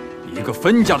一个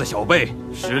分家的小辈，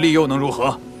实力又能如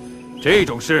何？这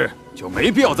种事就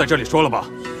没必要在这里说了吧。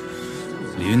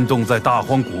林动在大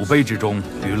荒古碑之中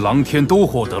与琅天都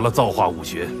获得了造化武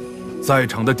学，在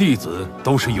场的弟子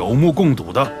都是有目共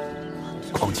睹的。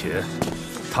况且，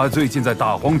他最近在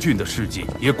大荒郡的事迹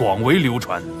也广为流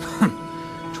传。哼，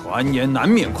传言难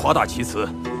免夸大其词。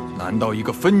难道一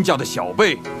个分家的小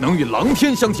辈能与琅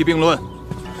天相提并论？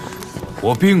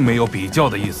我并没有比较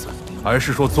的意思，而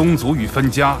是说宗族与分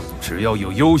家，只要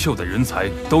有优秀的人才，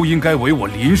都应该为我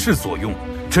林氏所用，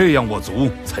这样我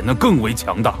族才能更为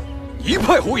强大。一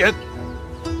派胡言！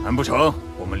难不成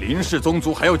我们林氏宗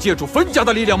族还要借助分家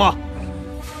的力量吗？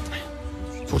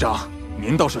族长，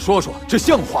您倒是说说，这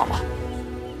像话吗？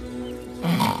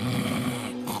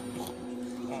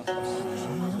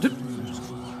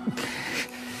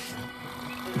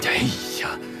哎呀，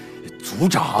族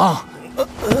长！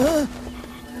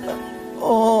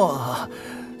哦，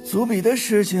族比的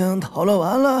事情讨论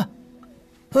完了。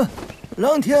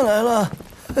琅天来了。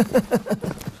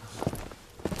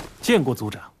见过族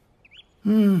长。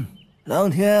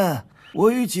琅天，我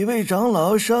与几位长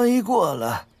老商议过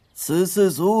了，此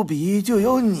次族比就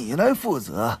由你来负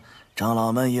责，长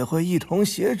老们也会一同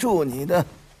协助你的。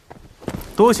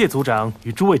多谢族长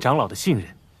与诸位长老的信任，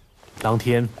琅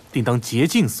天定当竭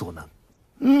尽所能。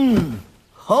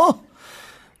好，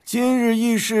今日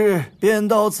议事便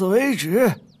到此为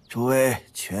止，诸位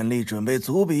全力准备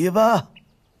族比吧。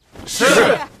是。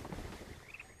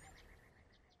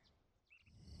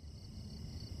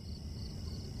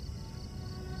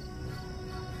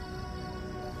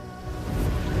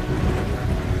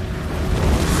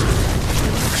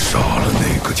杀了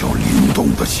那个叫林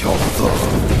动的小子，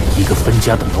一个分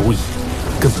家的蝼蚁，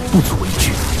根本不足为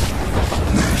惧。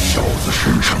那小子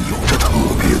身上有着特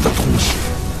别的东西，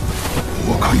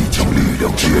我可以将力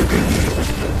量借给你，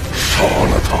杀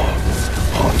了他，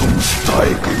把东西带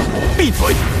给我。闭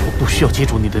嘴！我不需要借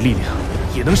助你的力量，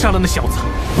也能杀了那小子。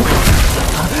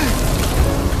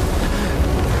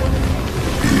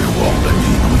别忘了，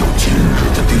你能有今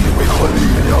日的地位和力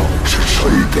量是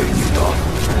谁给你的？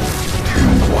听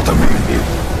我的命令，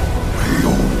没有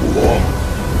我，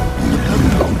你林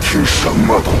琅天什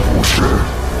么都不是。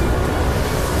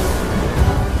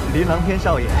林琅天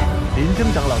少爷，林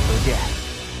征长老求见。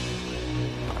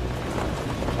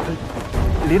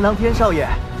林琅天少爷，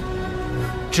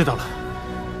知道了，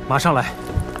马上来。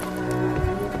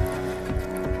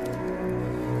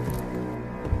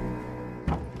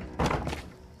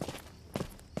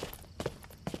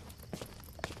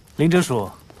林真叔，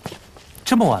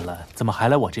这么晚了，怎么还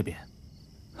来我这边？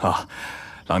啊，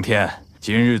郎天，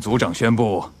今日族长宣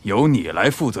布由你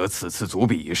来负责此次族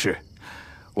比仪式。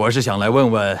我是想来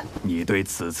问问你对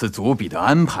此次族比的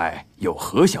安排有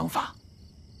何想法？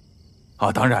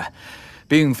啊，当然，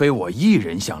并非我一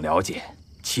人想了解，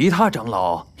其他长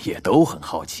老也都很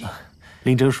好奇。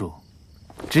林真叔，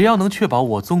只要能确保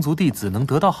我宗族弟子能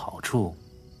得到好处，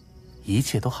一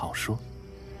切都好说。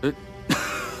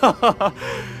哈哈哈，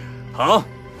好，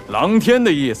郎天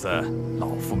的意思，老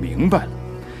夫明白了。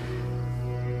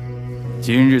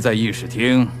今日在议事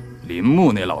厅，林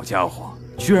木那老家伙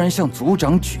居然向族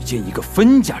长举荐一个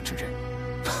分家之人，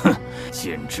哼，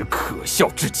简直可笑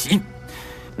至极。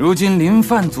如今林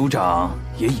范族长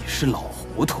也已是老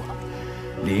糊涂了，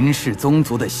林氏宗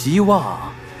族的希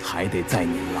望还得在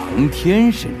你郎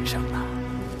天身上呢。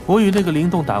我与那个林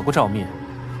动打过照面，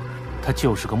他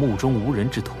就是个目中无人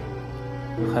之徒，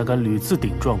还敢屡次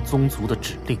顶撞宗族的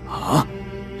指令啊！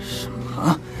什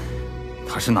么？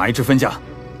他是哪一支分家？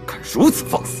敢如此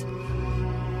放肆！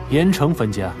盐城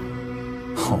分家。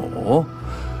哦，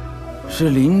是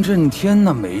林震天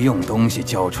那没用东西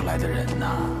教出来的人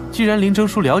呐。既然林征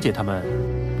叔了解他们，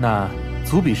那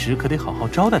族比时可得好好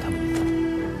招待他们一番。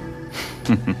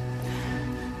哼哼，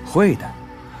会的，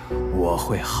我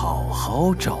会好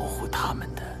好招呼他们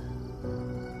的。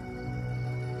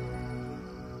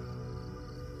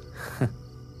哼。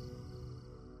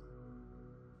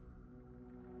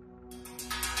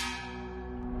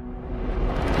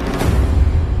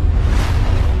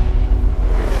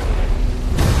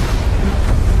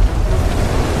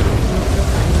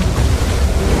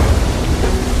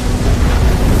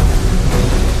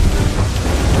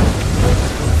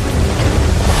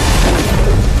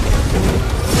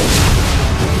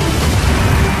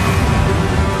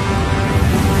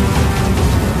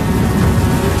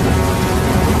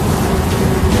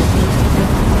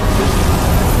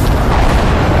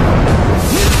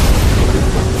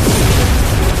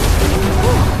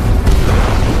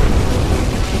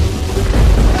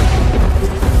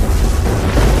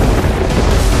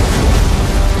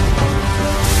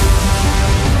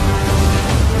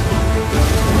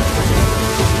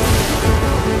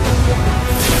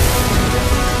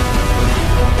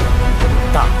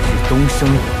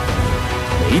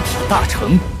大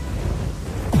成，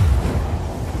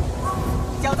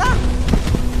小子，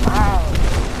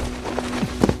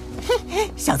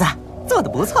小子做得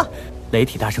不错。雷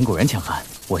体大成果然强悍，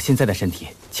我现在的身体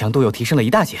强度又提升了一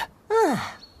大截。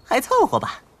还凑合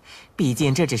吧，毕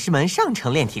竟这只是门上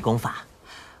乘炼体功法。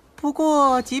不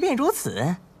过即便如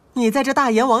此，你在这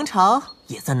大炎王朝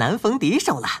也算难逢敌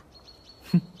手了。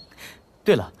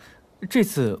对了，这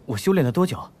次我修炼了多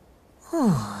久？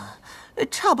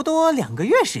差不多2个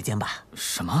月时间吧。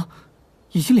什么？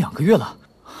已经2个月了？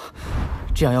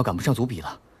这样要赶不上族比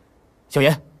了。小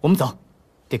严，我们走，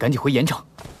得赶紧回盐城。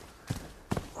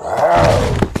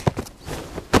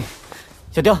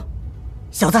小雕，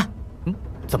小子，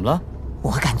怎么了？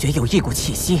我感觉有一股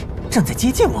气息正在接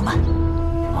近我们。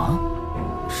啊？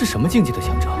是什么境界的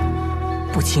强者？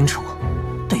不清楚，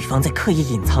对方在刻意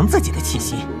隐藏自己的气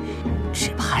息，只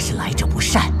怕是来者不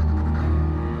善。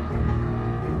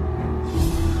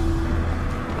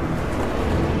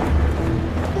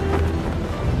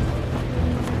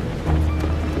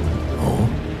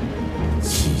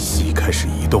开始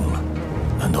移动了，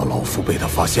难道老夫被他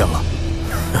发现了？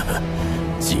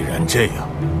既然这样，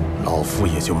老夫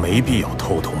也就没必要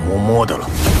偷偷摸摸的了。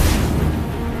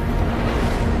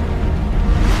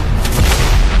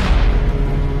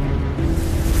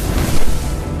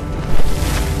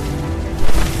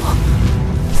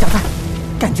小子，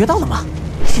感觉到了吗？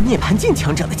是涅槃境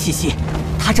强者的气息，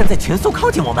他正在全速靠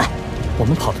近我们。我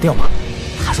们跑得掉吗？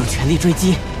他若全力追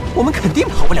击，我们肯定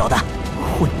跑不了的。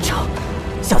混账！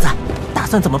小子，打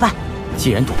算怎么办？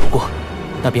既然躲不过，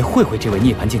那便会这位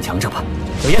涅槃境强者吧。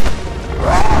小严，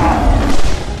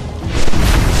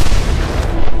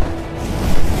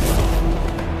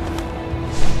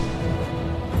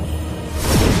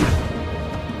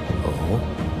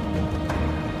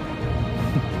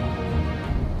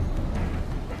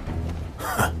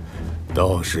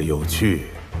倒是有趣。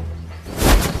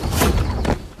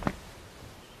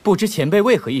不知前辈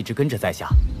为何一直跟着在下？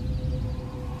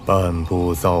半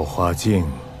部造化境，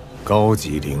高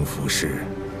级灵符师，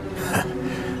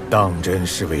当真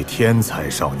是位天才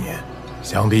少年。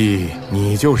想必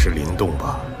你就是林动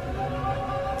吧？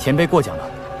前辈过奖了，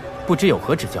不知有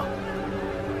何指教？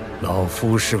老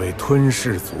夫是为吞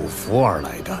噬祖符而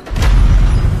来的。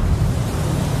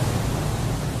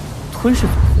吞噬祖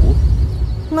符？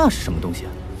那是什么东西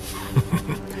啊？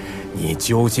你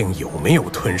究竟有没有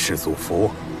吞噬祖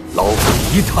符？老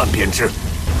夫一探便知。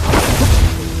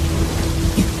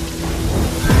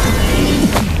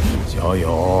小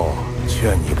友，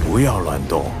劝你不要乱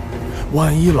动，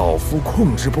万一老夫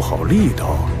控制不好力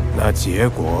道，那结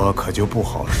果可就不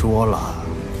好说了。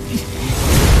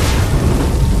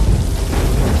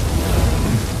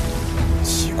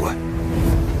奇怪，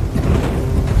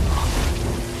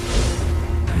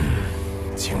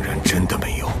竟然真的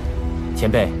没有。前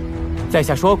辈，在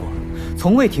下说过，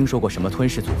从未听说过什么吞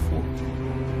噬祖符，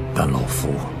但老夫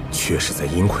确实在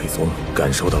阴魁宗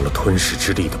感受到了吞噬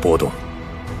之力的波动。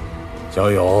小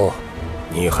友，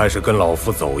你还是跟老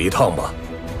夫走一趟吧。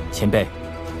前辈，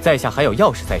在下还有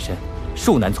要事在身，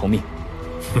恕难从命。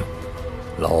哼，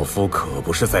老夫可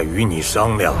不是在与你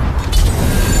商量。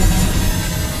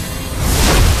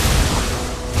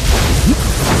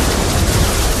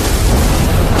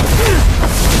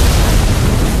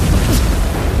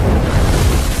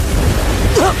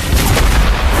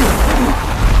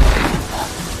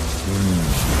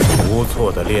不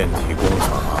错的炼体功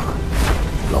法，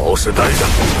老实带上。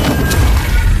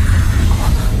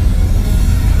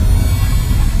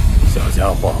小家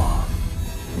伙，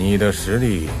你的实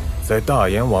力在大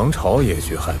燕王朝也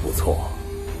许还不错，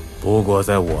不过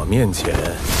在我面前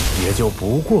也就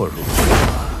不过如此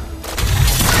了。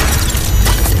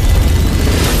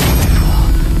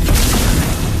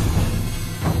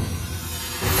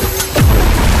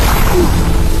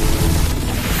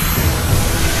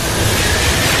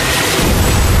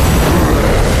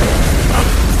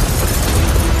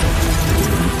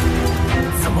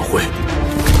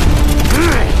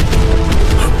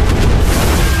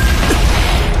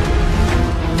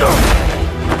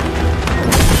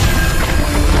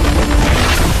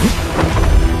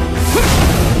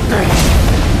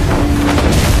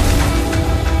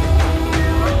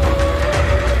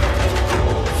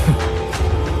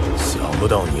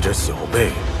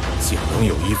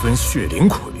血灵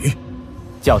魁，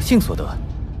侥幸所得。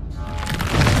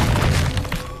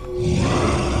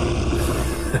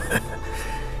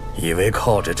以为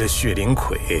靠着这血灵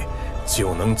魁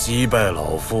就能击败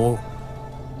老夫？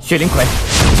血灵魁，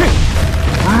是。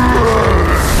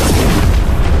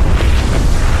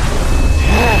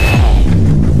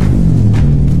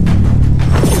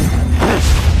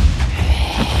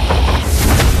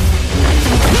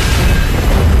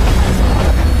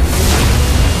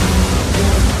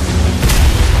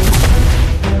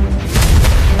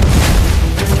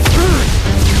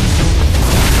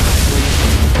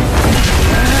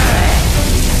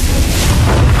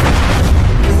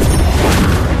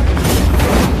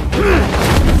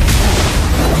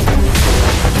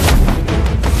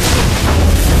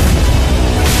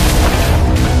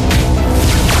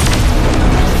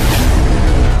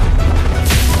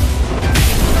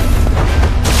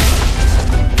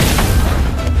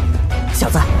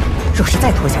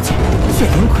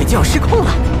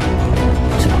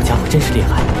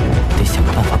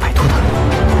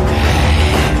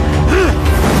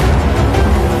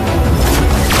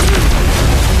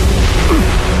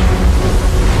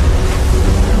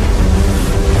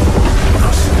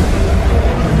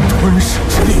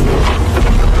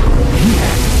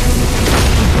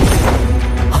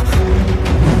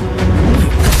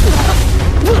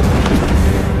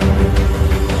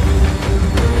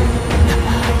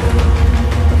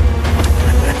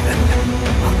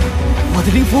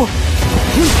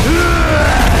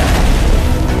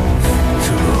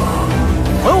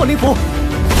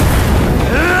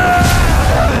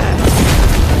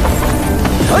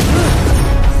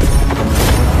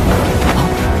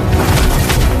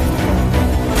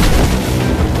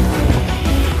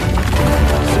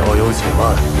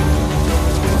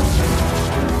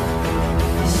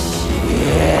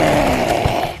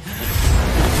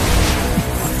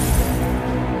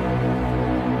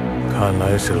看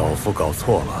来是老夫搞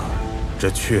错了，这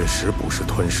确实不是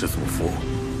吞噬祖符。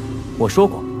我说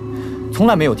过，从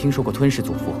来没有听说过吞噬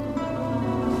祖符，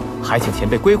还请前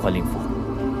辈归还灵符。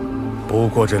不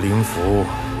过这灵符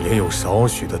也有少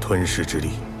许的吞噬之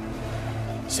力，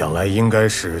想来应该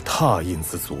是拓印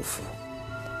子祖符。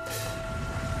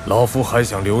老夫还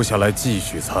想留下来继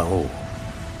续参悟，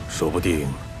说不定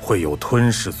会有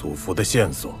吞噬祖符的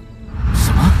线索。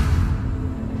什么？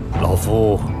老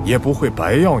夫也不会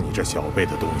白要你这小辈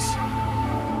的东西。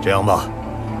这样吧，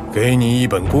给你一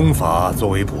本功法作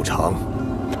为补偿。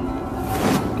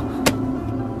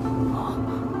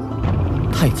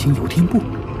太清游天步，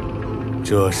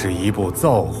这是一部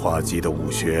造化级的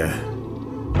武学，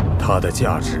它的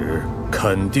价值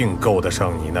肯定够得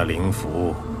上你那灵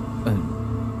符。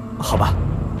好吧，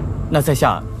那在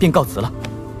下便告辞了。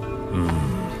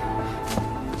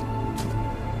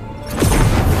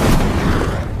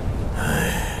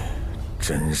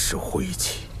真是晦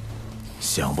气，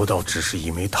想不到只是一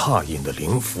枚拓印的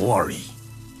灵符而已。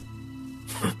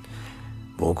哼，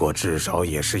不过至少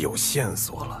也是有线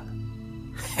索了。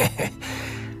嘿嘿，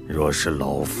若是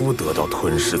老夫得到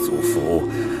吞噬祖符，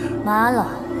马老，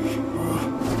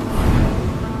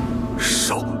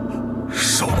少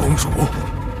公主。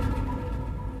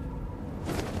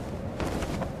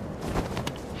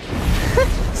哼，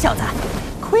小子，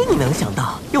亏你能想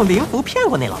到用灵符骗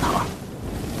过那老头。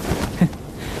哼，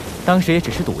当时也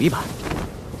只是赌一把，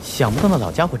想不到那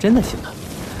老家伙真的信了，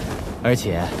而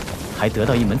且还得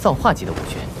到一门造化级的武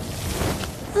学。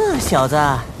小子，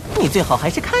你最好还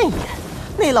是看一眼，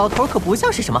那老头可不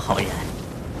像是什么好人。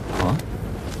啊！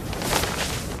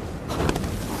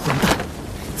混蛋，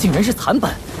竟然是残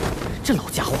本！这老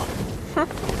家伙，哼，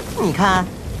你看，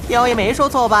妖爷没说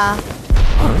错吧？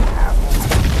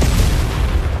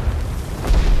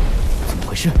怎么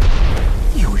回事？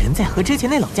有人在和之前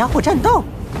那老家伙战斗。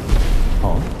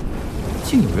哦，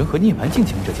竟有人和涅槃境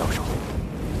强者交手。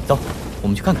走，我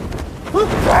们去看看。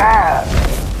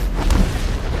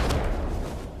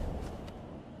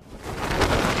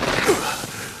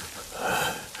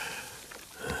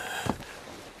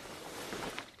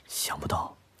想不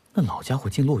到那老家伙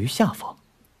竟落于下风，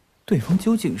对方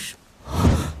究竟是？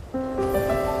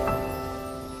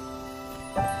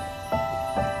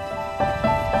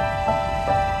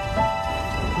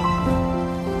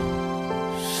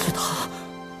是他。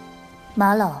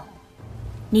马老，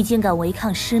你竟敢违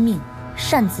抗师命，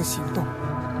擅自行动，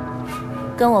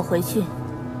跟我回去，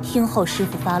听候师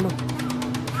傅发落。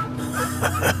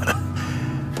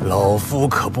老夫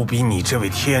可不比你这位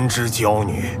天之娇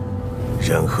女。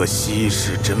任何稀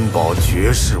世珍宝、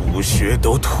绝世武学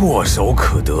都唾手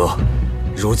可得。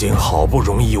如今好不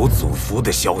容易有祖符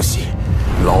的消息，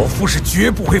老夫是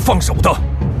绝不会放手的。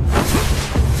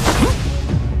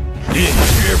烈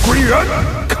血归元，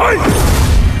开！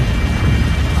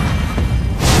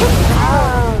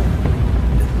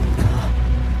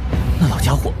那老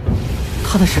家伙，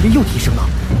他的实力又提升了。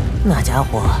那家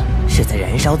伙是在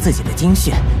燃烧自己的精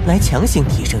血来强行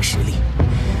提升实力。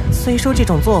虽说这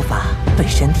种做法对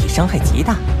身体伤害极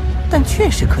大，但确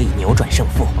实可以扭转胜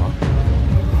负。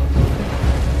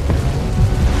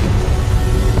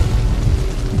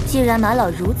既然马老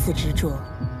如此执着，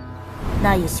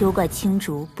那也休怪青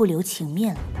竹不留情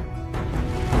面了。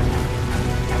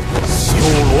修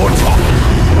罗场。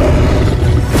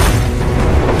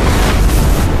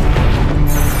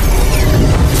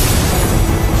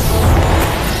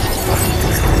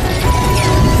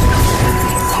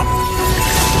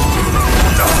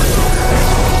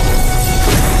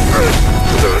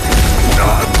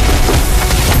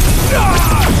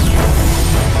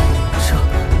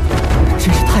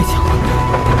真是太强了！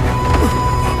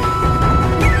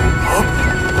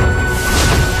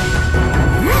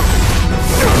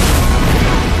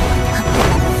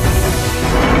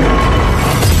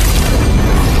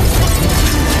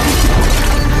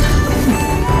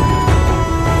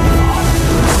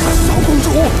小公主，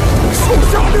手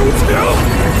下留情！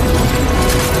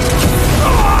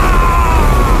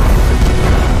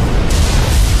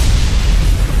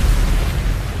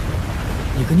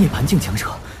一个涅槃境强者，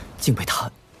竟被他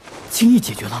轻易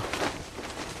解决了。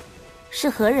是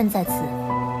何人在此？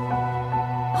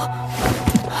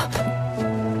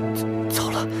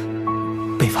糟了，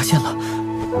被发现了。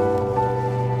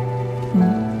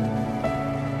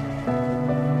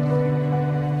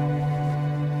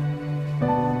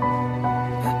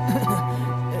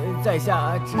在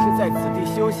下只是在此地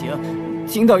修行，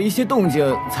听到一些动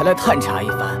静才来探查一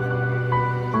番。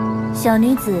小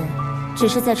女子只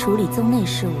是在处理宗内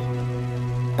事务，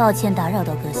抱歉打扰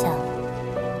到阁下了。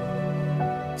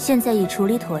现在已处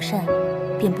理妥善，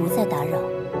便不再打扰。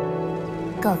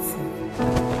告辞。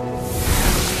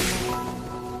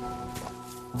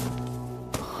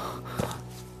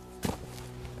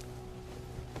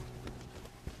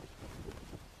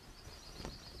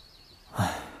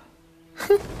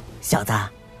哼，小子，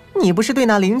你不是对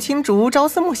那林青竹朝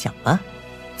思暮想吗？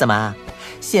怎么，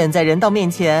现在人到面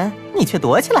前，你却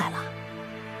躲起来了？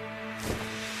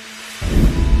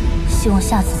希望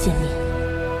下次见面，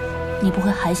你不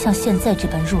会还像现在这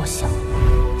般弱小。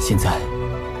现在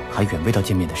还远未到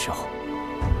见面的时候。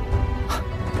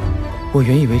我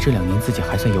原以为这2年自己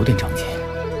还算有点长进，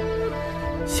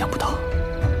想不到。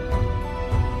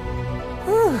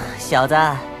小子，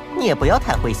你也不要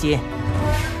太灰心。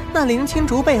那林青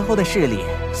竹背后的势力，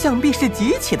想必是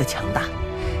极其的强大。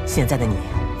现在的你，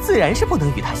自然是不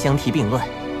能与他相提并论。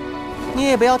你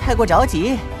也不要太过着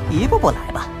急，一步步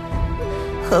来吧。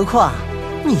何况，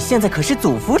你现在可是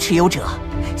祖符持有者，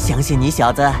相信你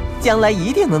小子将来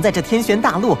一定能在这天玄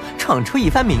大陆闯出一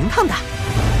番名堂的。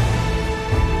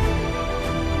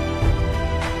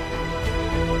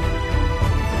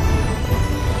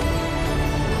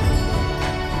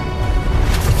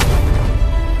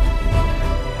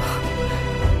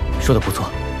说的不错，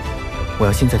我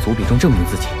要先在族比中证明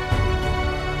自己。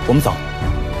我们走，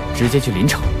直接去林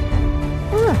城。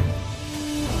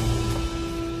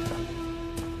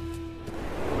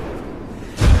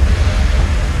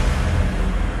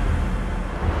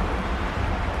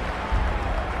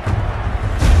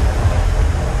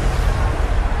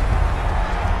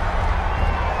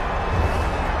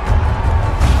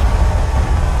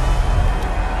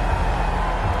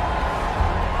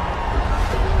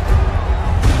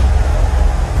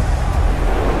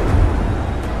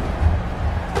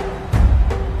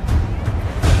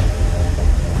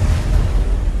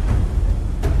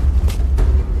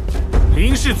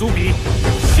林氏族比，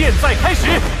现在开始。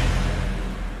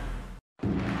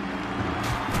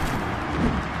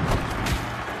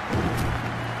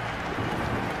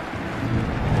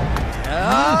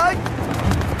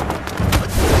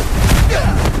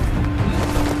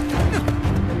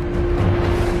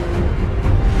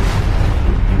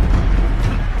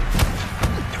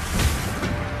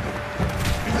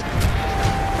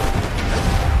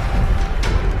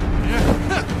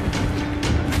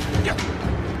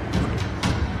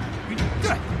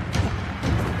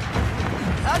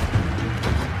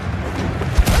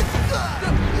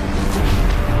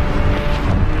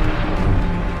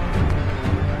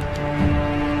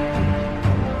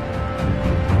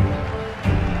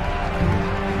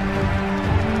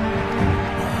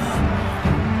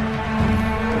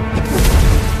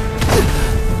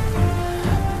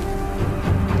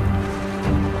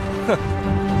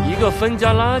一个分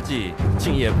家垃圾，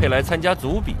竟也配来参加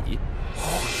族比？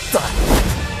赞！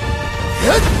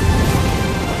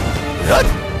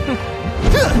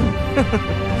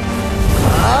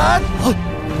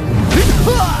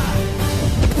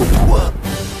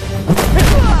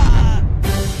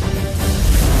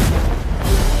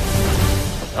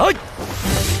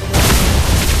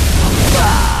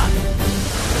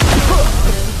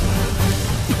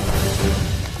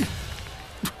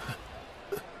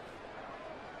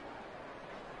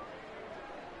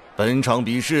本场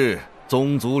比试，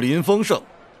宗族林丰盛，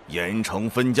盐城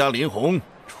分家林红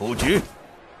出局。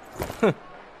哼，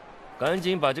赶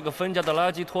紧把这个分家的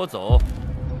垃圾拖走！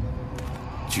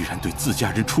居然对自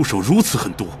家人出手如此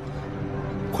狠毒，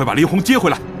快把林红接回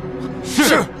来！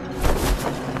是。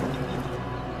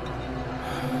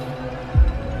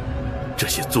这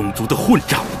些宗族的混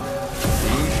账！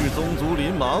林氏宗族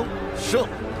林芒胜，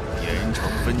盐城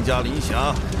分家林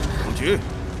霞出局。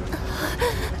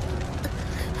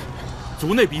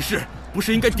族内比试不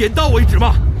是应该点到为止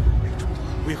吗？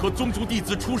为何宗族弟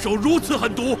子出手如此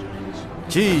狠毒？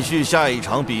继续下一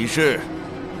场比试。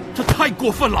这太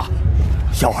过分了！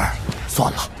小儿，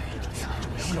算了。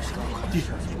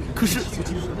可是，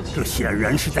这显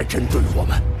然是在针对我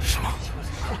们。什么？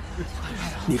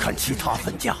你看其他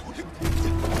分家。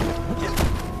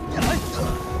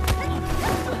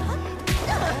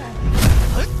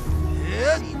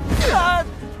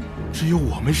只有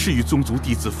我们是与宗族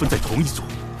弟子分在同一组，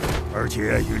而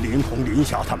且与林红、林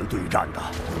霞他们对战的，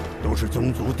都是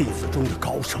宗族弟子中的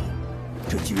高手，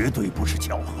这绝对不是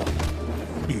巧合，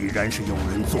必然是有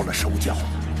人做了手脚。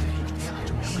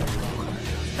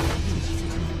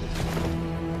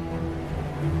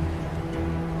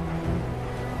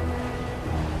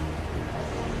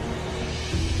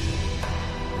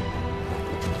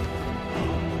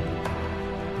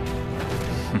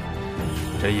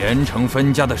这盐城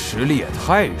分家的实力也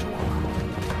太弱了。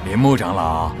林木长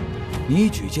老，你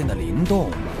举荐的林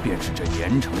动便是这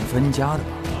盐城分家的吧？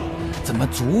怎么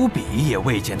族比也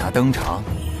未见他登场？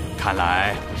看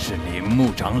来是林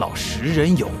木长老识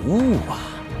人有误啊！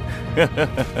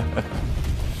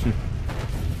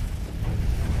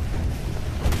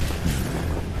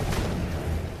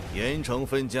盐城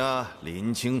分家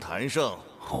林清谭胜，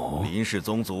林氏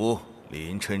宗族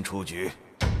林琛出局。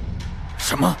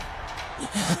什么？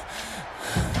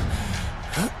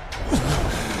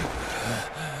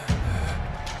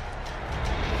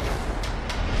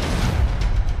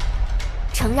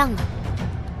承让了。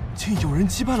竟有人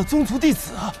击败了宗族弟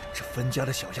子，这分家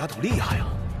的小丫头厉害啊！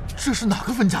这是哪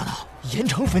个分家的？盐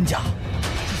城分家。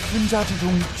这分家之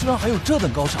中居然还有这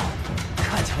等高手，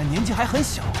看起来年纪还很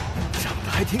小，长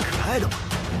得还挺可爱的嘛。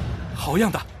好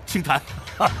样的，清谈！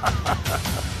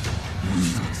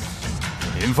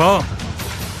林峰。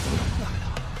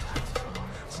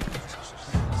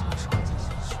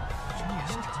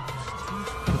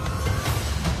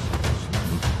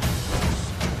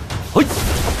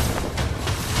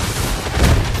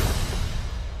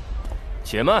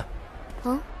且慢。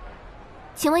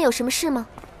请问有什么事吗？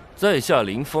在下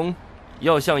林峰，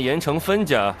要向盐城分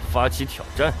家发起挑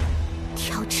战。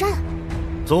挑战？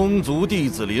宗族弟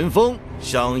子林峰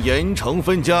向盐城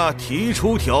分家提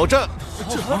出挑战。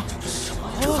这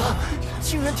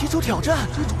竟然提出挑战，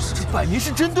这摆明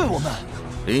是针对我们。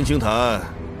林清潭，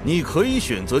你可以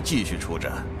选择继续出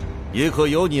战，也可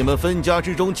由你们分家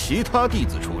之中其他弟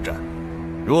子出战。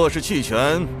若是弃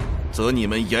权，则你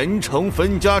们盐城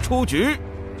分家出局。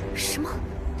什么？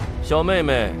小妹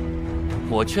妹，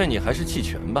我劝你还是弃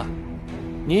权吧。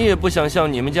你也不想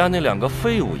像你们家那2个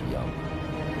废物一样。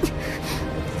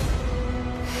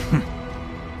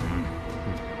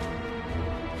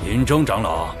尹征长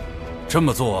老，这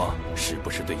么做是不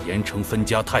是对盐城分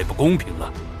家太不公平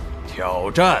了？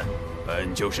挑战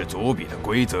本就是族比的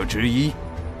规则之一，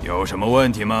有什么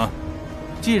问题吗？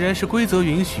既然是规则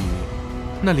允许，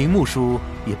那林木叔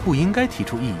也不应该提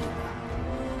出异议了。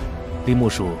林木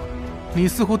叔，你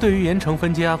似乎对于盐城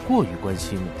分家过于关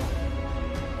心了。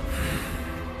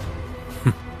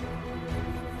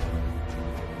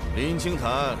林清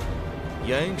潭，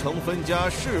盐城分家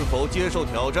是否接受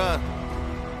挑战？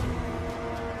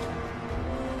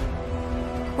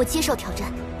我接受挑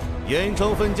战。盐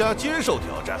城分家接受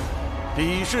挑战，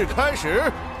比试开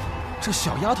始。这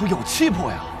小丫头有气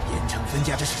魄呀！盐城分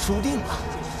家这是输定了。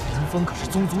林峰可是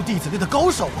宗族弟子类的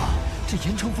高手啊，这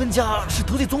盐城分家是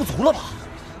得罪宗族了吧？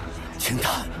清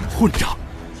潭，混账！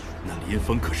那林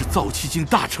峰可是造气境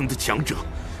大成的强者，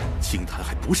清潭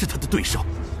还不是他的对手。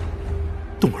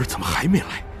冬儿怎么还没来？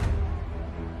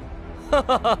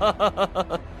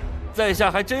哈！在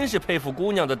下还真是佩服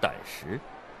姑娘的胆识。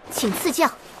请赐教。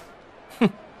哼，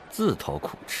自讨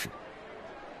苦吃。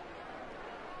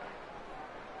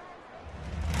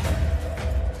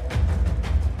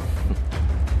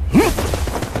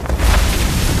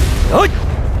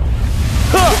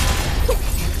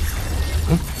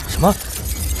什么？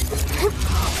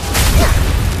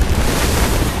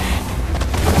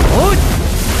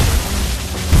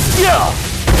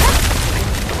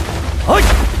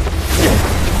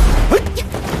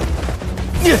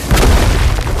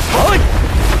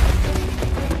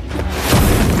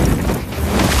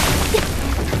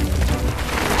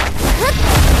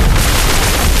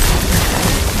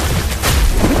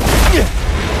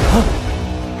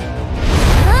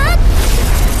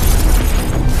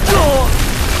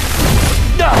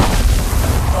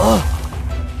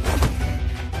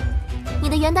你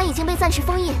的元丹已经被暂时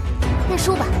封印，认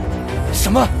输吧。什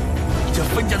么？你这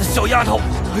分家的小丫头！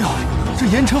哎呀，这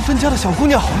盐城分家的小姑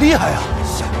娘好厉害啊！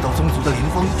想不到宗族的林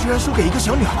峰居然输给一个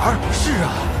小女孩。是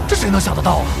啊，这谁能想得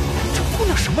到啊？这姑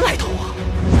娘什么来头啊？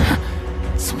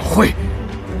怎么会？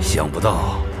想不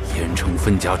到盐城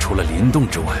分家除了林动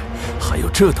之外，还有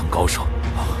这等高手。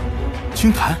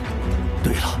清潭，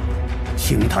对了，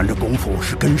清潭这功夫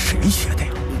是跟谁学的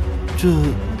呀？这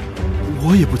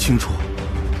我也不清楚。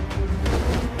你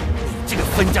这个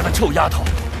分家的臭丫头，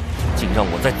竟让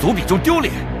我在族比中丢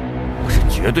脸！我是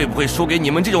绝对不会输给你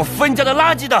们这种分家的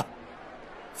垃圾的！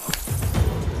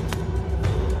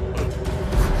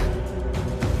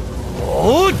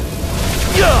哦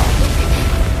呀！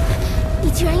你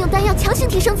居然用丹药强行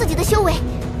提升自己的修为！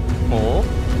哦，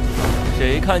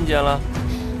谁看见了？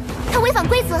他违反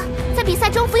规则，在比赛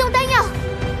中服用丹药。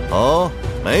哦，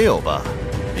没有吧？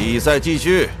比赛继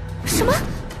续。什么？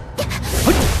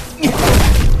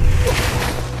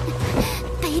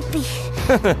卑鄙！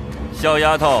哼哼，小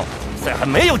丫头，比赛还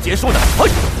没有结束呢。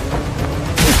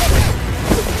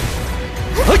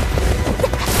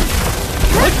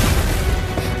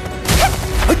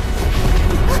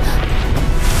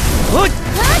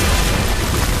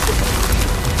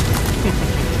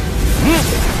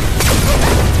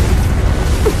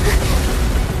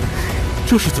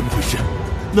这是怎么回事？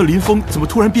那林峰怎么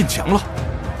突然变强了？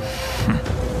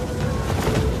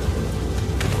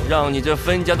让你这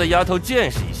分家的丫头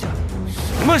见识一下，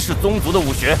什么是宗族的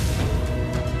武学。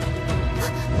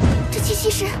这气息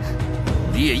是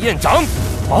烈焰掌！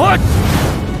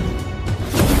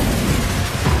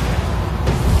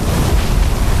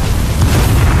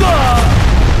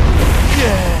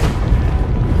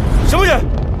什么人？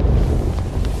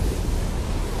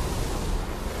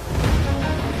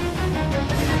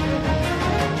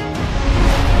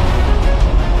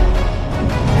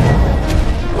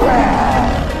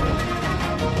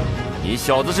你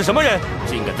小子是什么人？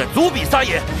竟敢在族比撒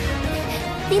野！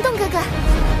林动哥哥，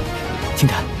清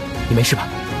潭，你没事吧？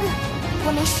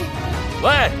我没事。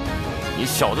喂，你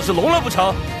小子是聋了不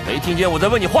成？没听见我在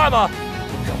问你话吗？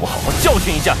让我好好教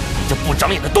训一下你这不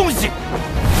长眼的东西！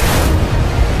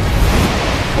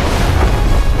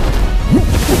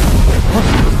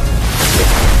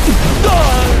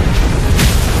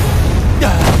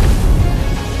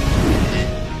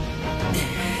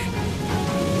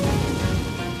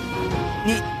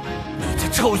你这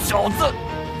臭小子！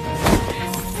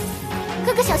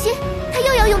哥哥小心，他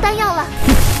又要用丹药了。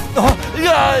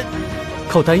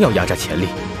靠丹药压榨潜力，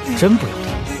真不要脸！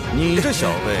你这小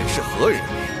辈是何人？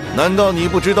难道你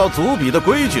不知道族比的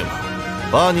规矩吗？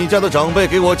把你家的长辈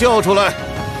给我叫出来！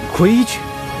规矩？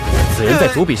此人在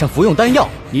族比上服用丹药，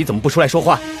你怎么不出来说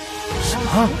话？什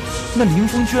么？那林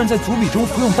峰居然在族比中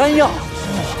服用丹药？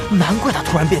难怪他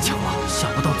突然变强了。想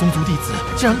不到宗族弟子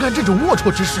竟然干这种龌龊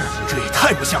之事，这也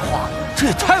太不像话了，这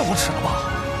也太无耻了吧！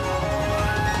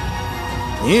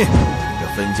你这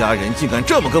分家人竟敢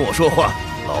这么跟我说话，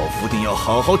老夫定要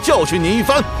好好教训你一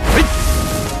番！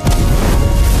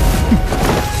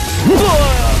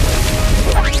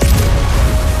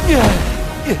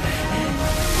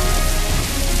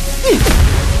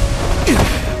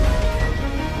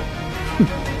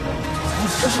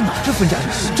这是哪个分家人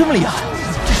这么厉害？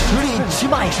这实力起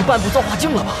码也是半步造化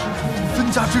境了吧？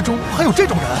分家之中还有这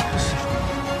种人？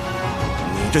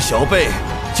你这小辈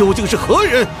究竟是何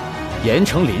人？盐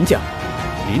城林家，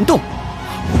林动。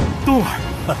动儿，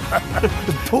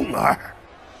动儿，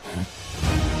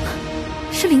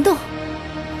是林动。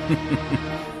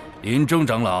林征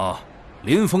长老，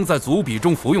林峰在族比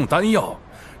中服用丹药，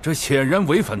这显然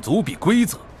违反族比规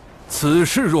则。此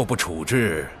事若不处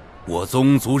置，我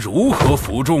宗族如何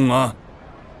服众啊？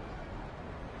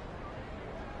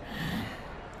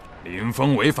林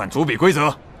峰违反族比规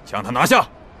则，将他拿下。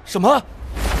什么？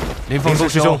林峰师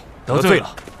兄得罪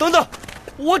了。等等，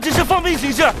我只是奉命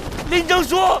行事。林征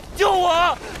叔，救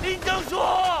我！林征叔。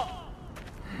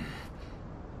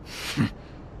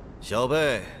小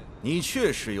辈，你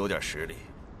确实有点实力，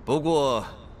不过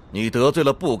你得罪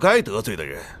了不该得罪的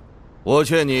人，我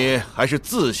劝你还是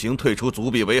自行退出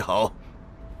族比为好。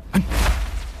哥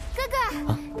哥，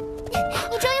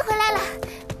你终于回来了。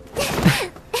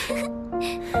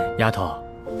丫头，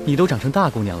你都长成大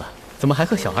姑娘了，怎么还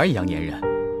和小孩一样粘人？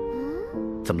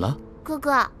怎么了？哥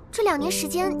哥，这2年时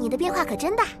间你的变化可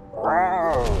真大。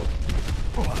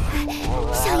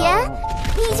小妍，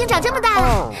你已经长这么大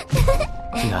了。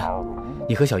静然，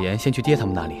你和小妍先去爹他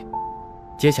们那里，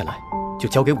接下来就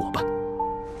交给我吧。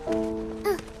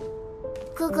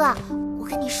哥哥，我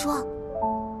跟你说，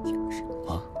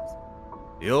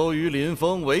由于林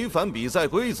峰违反比赛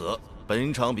规则，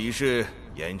本场比试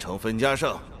盐城分家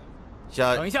胜。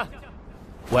等一下，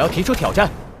我要提出挑战。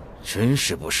真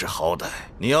是不识好歹！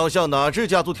你要向哪支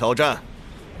家族挑战？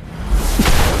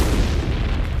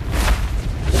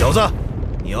小子，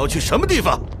你要去什么地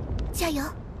方？加油，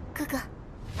哥哥。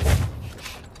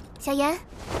小妍，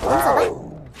我们走吧。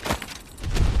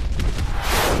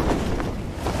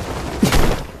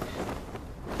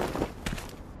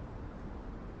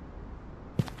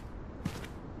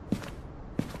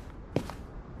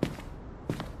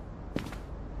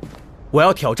我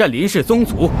要挑战林氏宗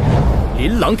族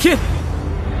林琅天。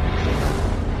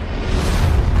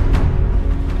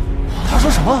他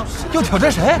说什么？要挑战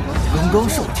谁？刚刚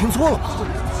是我听错了吧？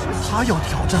他要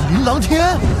挑战林琅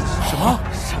天？什么？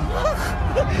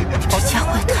这家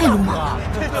伙也太鲁莽了！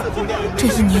这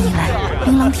1年以来，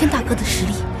林琅天大哥的实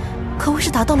力可谓是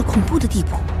达到了恐怖的地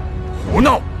步。胡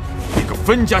闹！一个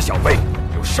分家小辈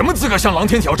有什么资格向琅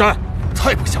天挑战？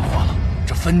太不像话了！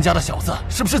这分家的小子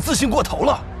是不是自信过头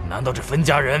了？难道这分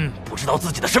家人不知道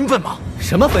自己的身份吗？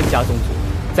什么分家宗族，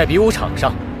在比武场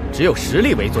上只有实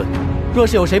力为尊。若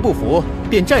是有谁不服，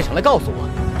便站上来告诉我，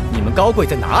你们高贵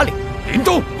在哪里？林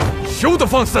动，休得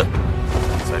放肆！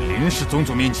在林氏宗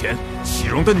族面前，岂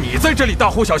容得你在这里大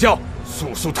呼小叫？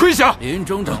速速退下！林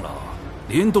征长老，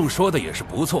林动说的也是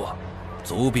不错，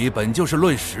族比本就是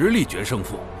论实力决胜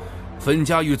负，分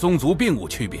家与宗族并无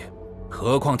区别。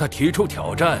何况他提出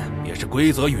挑战也是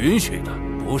规则允许的，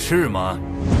不是吗？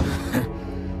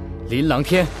林琅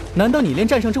天，难道你连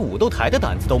站上这武斗台的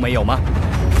胆子都没有吗？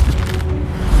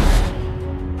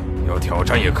要挑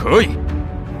战也可以，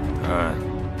但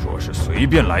若是随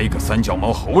便来一个3脚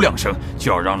猫吼2声就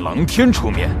要让琅天出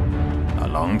面，那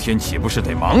琅天岂不是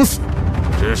得忙死？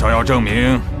至少要证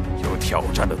明有挑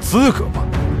战的资格吧。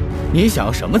你想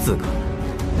要什么资格？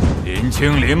林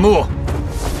青、林木。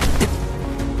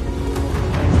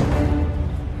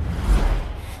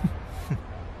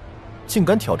竟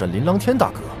敢挑战林琅天大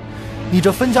哥，你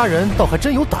这分家人倒还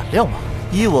真有胆量嘛！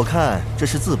依我看，这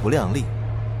是自不量力。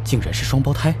竟然是双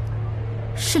胞胎，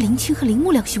是林青和林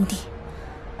木2兄弟，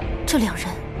这2人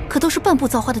可都是半步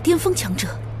造化的巅峰强者。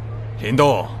林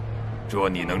动，若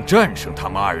你能战胜他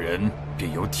们2人，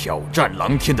便有挑战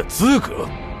琅天的资格。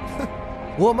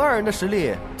我们二人的实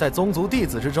力在宗族弟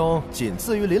子之中仅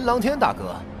次于林琅天大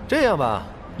哥。这样吧，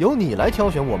由你来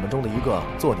挑选我们中的一个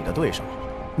做你的对手，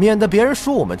免得别人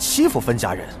说我们欺负分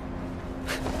家人。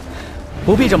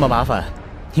不必这么麻烦，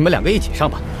你们两个一起上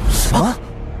吧。什么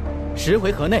？10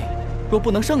回合内若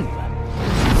不能胜你们，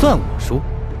算我输。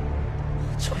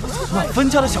那分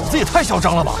家的小子也太嚣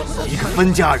张了吧！一个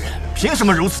分家人凭什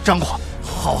么如此张狂？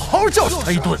好好教训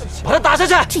他一顿，把他打下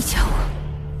去！这家伙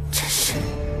真是……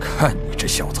看你这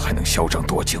小子还能嚣张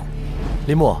多久？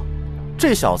林木，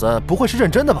这小子不会是认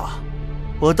真的吧？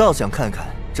我倒想看看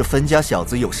这分家小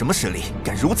子有什么实力，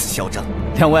敢如此嚣张。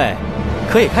两位，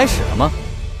可以开始了吗？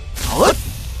好。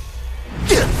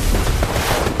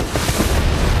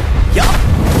呀！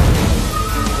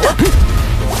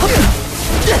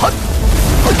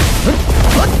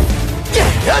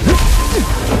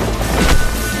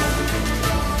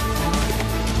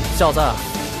小子，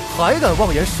还敢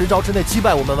妄言10招之内击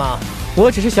败我们吗？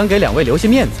我只是想给两位留些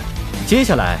面子，接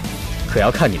下来可要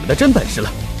看你们的真本事了。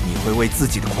你会为自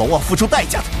己的狂妄付出代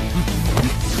价的。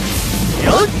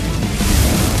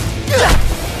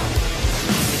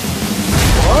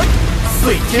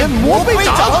碎天魔杯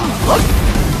掌！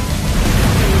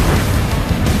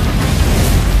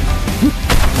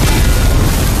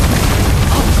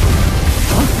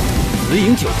紫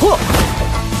影九破！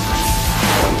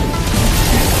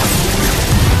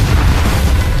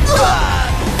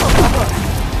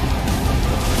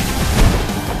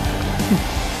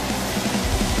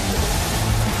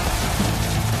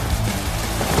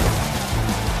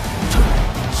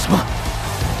什么？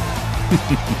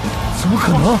怎么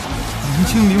可能？年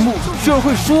轻铃木居然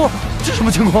会说，这什么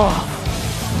情况啊？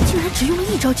竟然只用了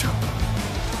1招就，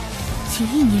仅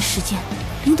1年时间，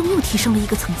林动又提升了一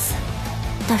个层次。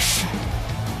但是，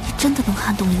你真的能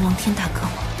撼动林琅天大哥吗？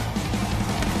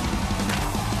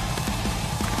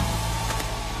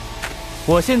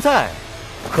我现在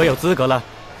可有资格了？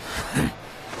哼，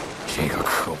这个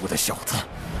可恶的小子！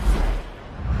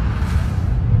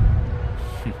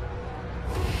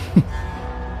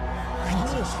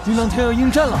林琅天要应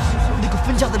战了，那个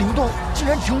分家的林动竟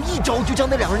然只用1招就将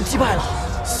那2人击败了。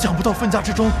想不到分家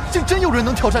之中竟真有人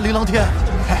能挑战林琅天。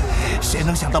谁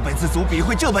能想到本次族比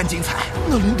会这般精彩？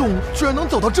那林动居然能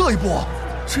走到这一步，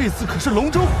这次可是龙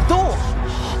争虎斗啊！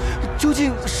究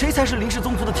竟谁才是林氏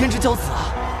宗族的天之骄子啊？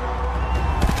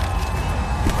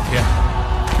林琅天，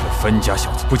这分家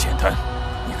小子不简单，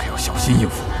你可要小心应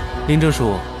付。林正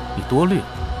树，你多虑了，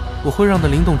我会让那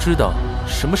林动知道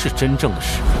什么是真正的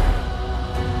实力。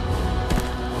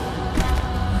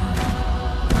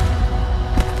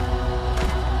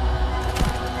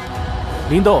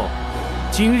林动，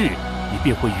今日你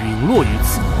便会陨落于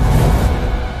此。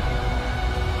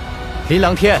林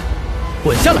琅天，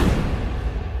滚下来！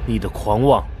你的狂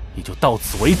妄也就到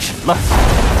此为止了。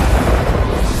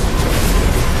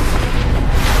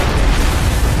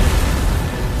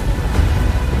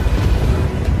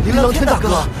林琅天大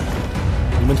哥，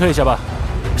你们退下吧。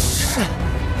是。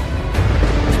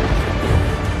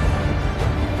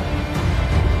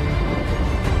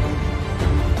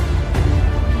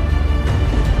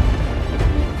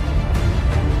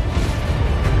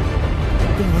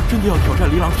动儿真的要挑战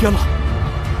林琅天了。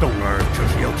动儿这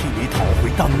是要替你讨回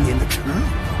当年的耻辱。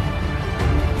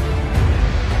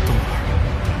动儿，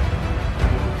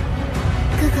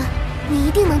哥哥，你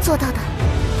一定能做到的。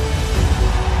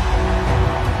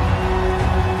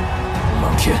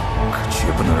琅天可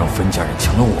绝不能让分家人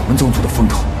抢了我们宗族的风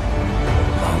头。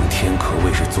琅天可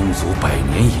谓是宗族100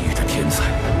年一遇的天才，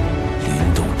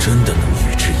林动真的能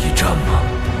与之一战吗？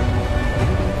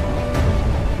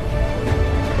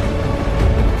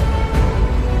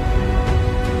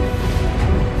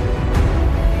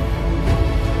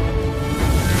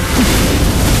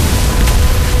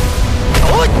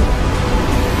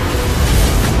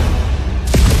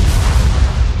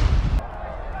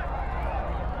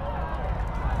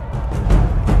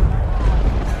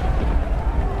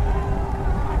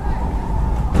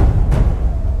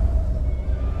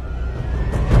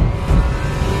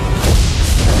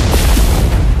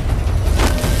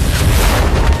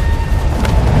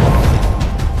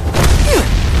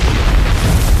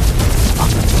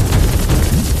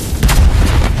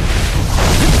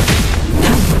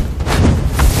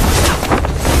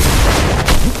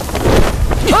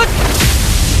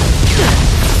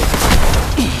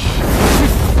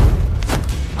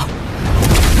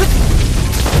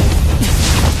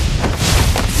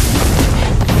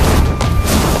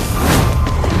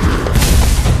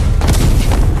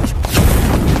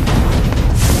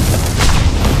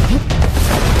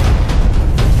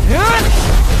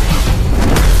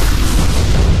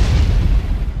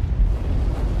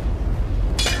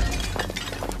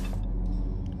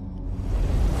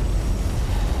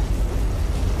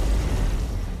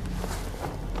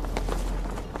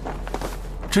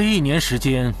这1年时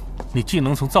间，你竟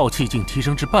能从造气境提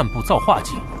升至半步造化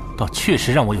境，倒确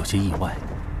实让我有些意外。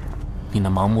你那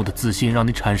盲目的自信，让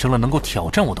你产生了能够挑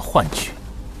战我的幻觉。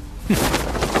哼！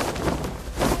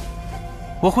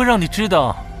我会让你知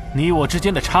道，你我之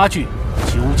间的差距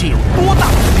究竟有多大。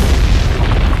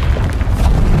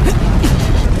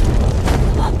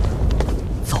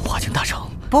造化境大成？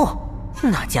不，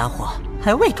那家伙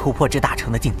还未突破至大成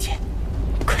的境界。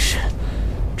可是，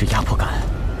这压迫感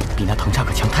比那藤叉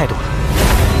可强太多了。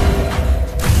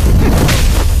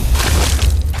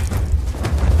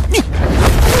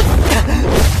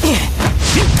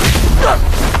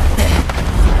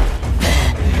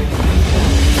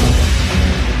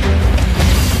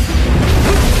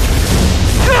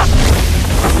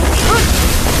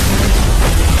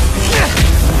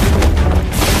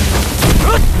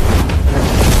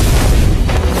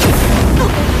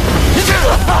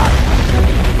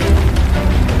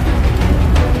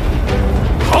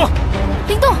好，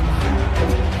林动，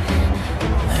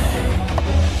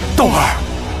动儿，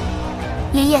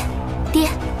爷爷，爹，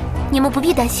你们不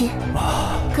必担心，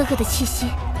哥哥的气息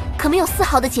可没有丝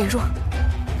毫的减弱。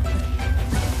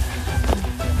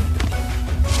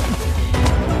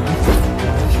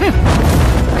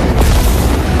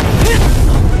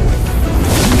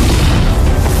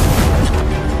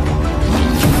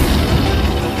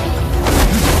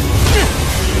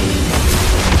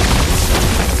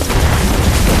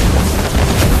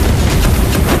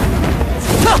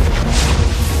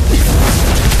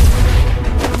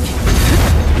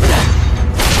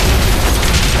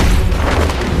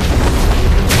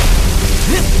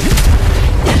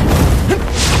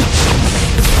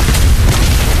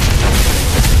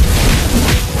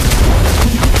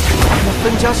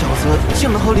家小子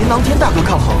竟能和林琅天大哥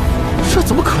抗衡，这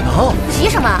怎么可能？急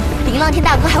什么？林琅天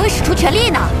大哥还会使出全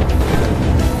力呢。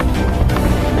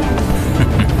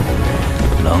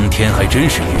琅天还真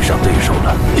是遇上对手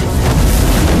了。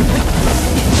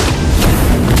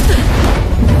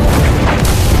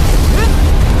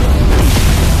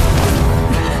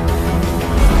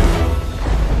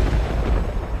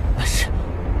那是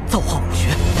造化武学。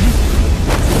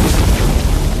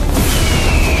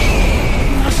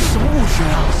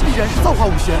必然是造化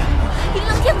武学，林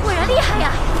琅天果然厉害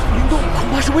呀！林动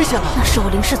恐怕是危险了。那是我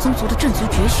林氏宗族的镇族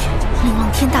绝学，林琅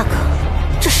天大哥，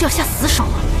这是要下死手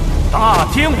啊！大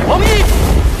天王一，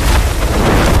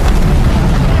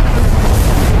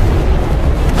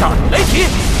大雷霆，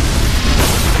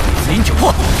紫阴九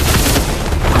魄，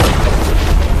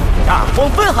大荒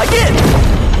分海印。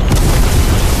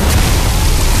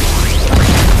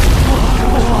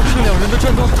哇，这两人的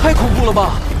战斗太恐怖了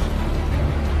吧！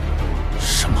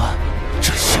什么？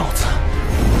这小子，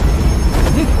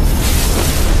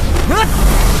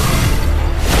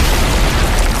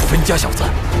分家小子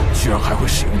居然还会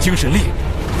使用精神力！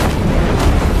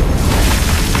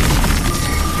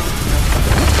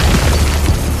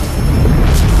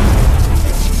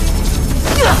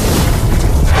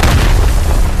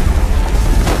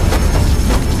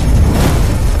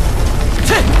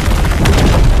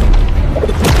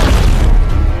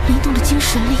林动的精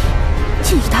神力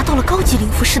竟已达到了高级灵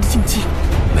符师的境界。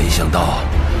没想到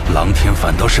琅天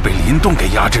反倒是被林动给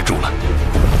压制住了。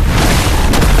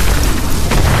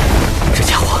这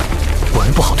家伙果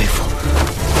然不好对付。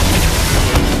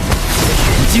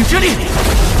元精之力！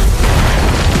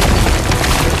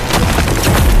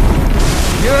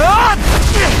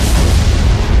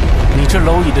你这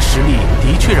蝼蚁的实力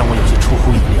的确让我有些出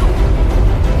乎意料，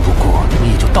不过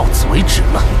你也就到此为止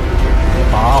了。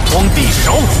八荒地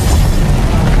手！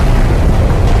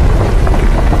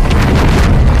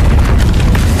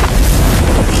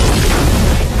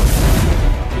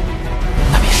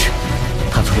那便是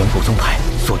他从远古宗派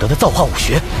所得的造化武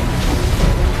学。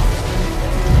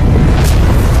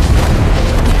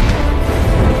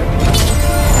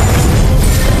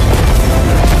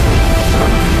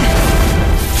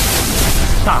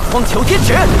大荒求天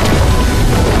尺，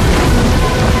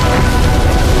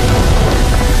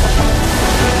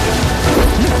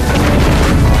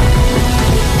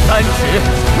三尺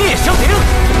灭生灵，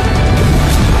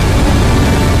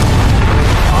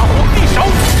八荒地手，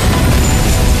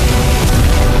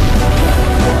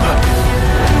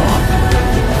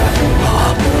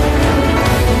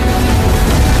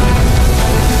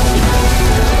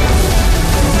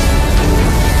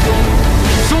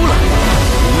输了！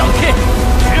琅天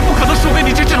绝不可能输给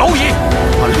你这只蝼蚁！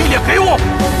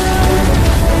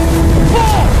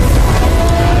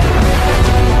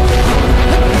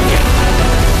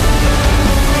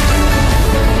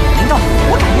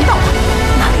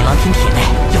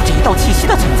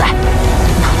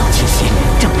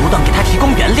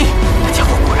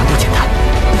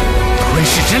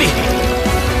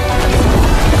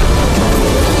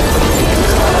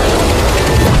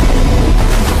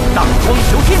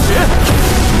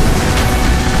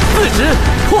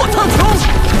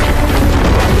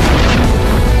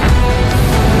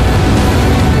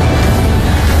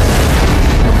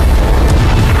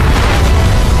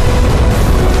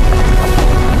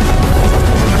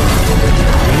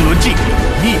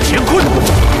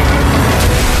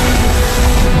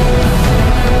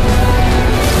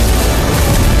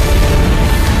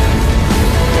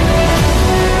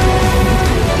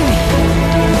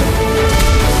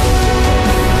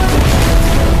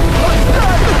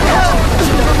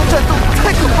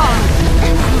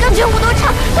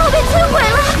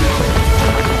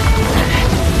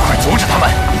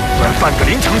半个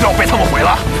林城就要被他们毁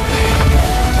了。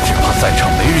只怕在场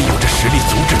没人有这实力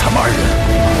阻止他们2人。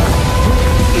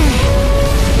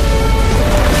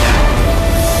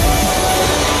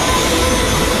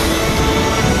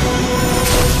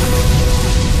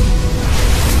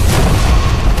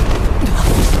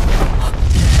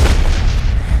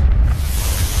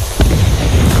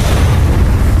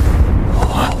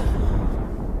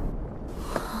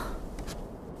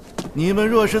你们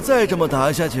若是再这么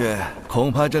打下去，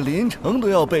恐怕这林城都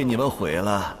要被你们毁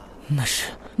了。那是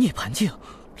涅槃境。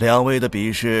2位的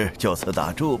比试就此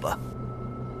打住吧。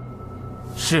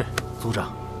是，族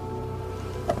长。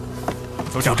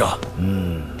族长。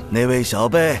那位小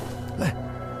辈，来。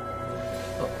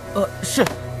是。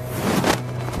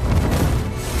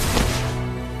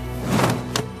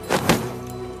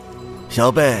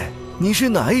小辈，你是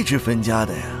哪一支分家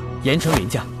的呀？盐城林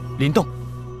家，林动。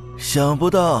想不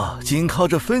到，仅靠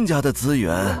着分家的资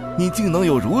源，你竟能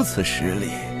有如此实力，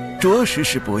着实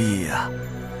是不易呀。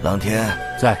郎天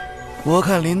在，我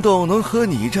看林动能和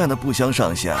你战得不相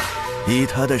上下，以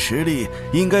他的实力，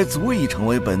应该足以成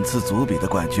为本次族比的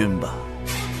冠军吧。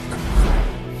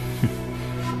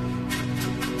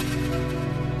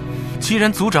既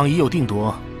然族长已有定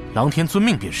夺，郎天遵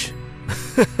命便是。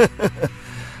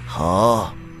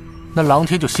好，那郎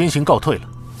天就先行告退了。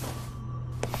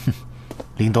哼，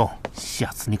林动，下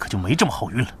次你可就没这么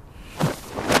好运了。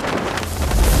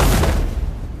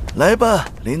来吧，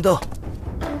林动。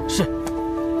是。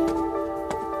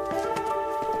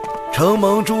承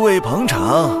蒙诸位捧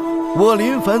场，我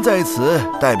林凡在此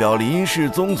代表林氏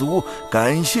宗族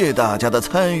感谢大家的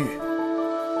参与。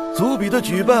族比的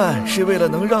举办是为了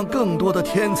能让更多的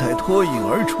天才脱颖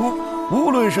而出，无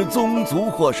论是宗族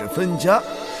或是分家，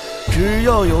只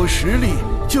要有实力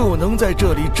就能在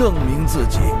这里证明自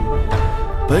己。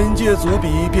本届族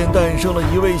比便诞生了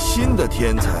一位新的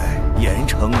天才，盐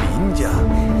城林家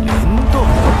林动。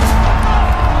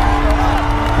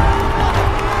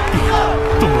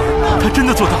动儿，他真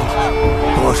的做到了。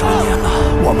多少年了，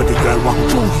我们的愿望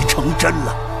终于成真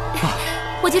了。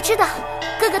我就知道，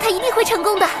哥哥他一定会成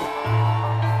功的。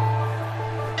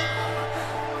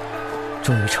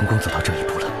终于成功走到这一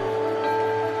步了。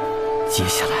接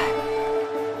下来，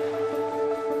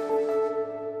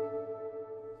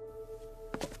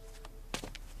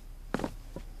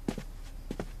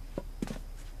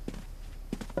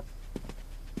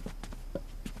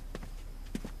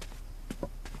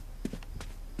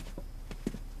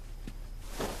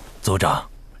族长，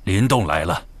林动来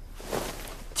了。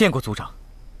见过族长。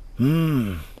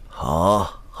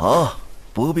好，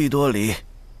不必多礼。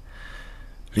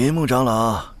林木长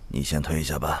老，你先退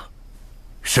下吧。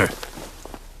是。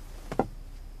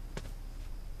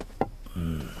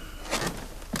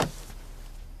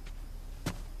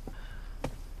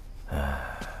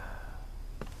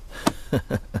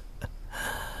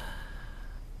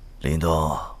林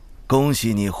动，恭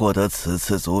喜你获得此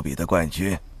次族比的冠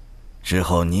军，之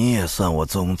后你也算我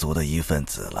宗族的一份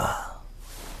子了。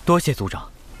多谢族长。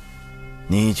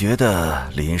你觉得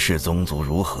林氏宗族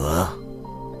如何？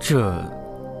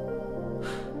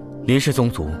林氏宗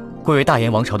族贵为大燕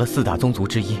王朝的4大宗族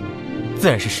之一，自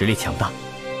然是实力强大。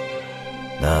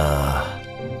那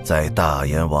在大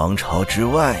燕王朝之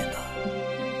外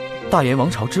呢？大燕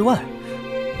王朝之外？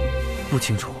不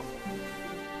清楚。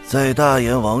在大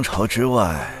燕王朝之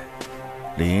外，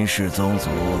林氏宗族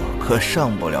可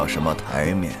上不了什么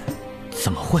台面。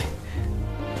怎么会？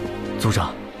族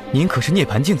长，您可是涅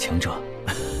槃境强者。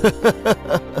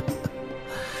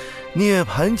涅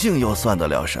槃境又算得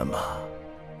了什么？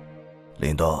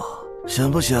林动，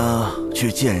想不想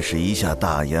去见识一下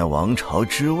大燕王朝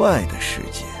之外的世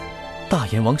界？大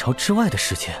燕王朝之外的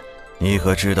世界？你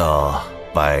可知道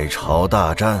百朝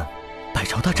大战？百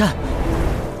朝大战？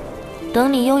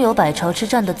等你拥有百朝之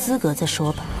战的资格再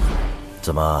说吧。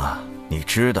怎么，你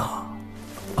知道？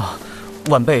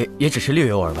晚辈也只是略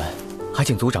有耳闻，还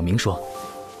请族长明说。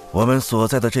我们所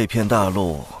在的这片大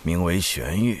陆名为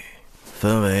玄域，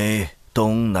分为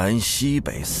东南西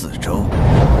北4州。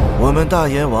我们大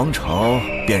燕王朝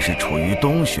便是处于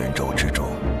东玄州之中。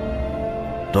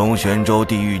东玄州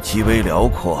地域极为辽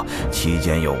阔，其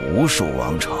间有无数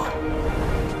王朝。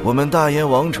我们大燕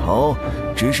王朝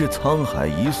只是沧海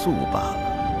一粟罢了。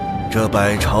这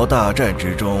百朝大战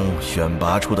之中选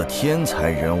拔出的天才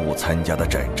人物参加的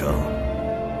战争，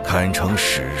堪称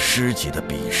史诗级的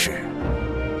比试。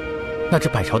那这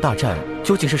百朝大战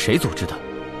究竟是谁组织的？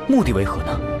目的为何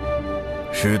呢？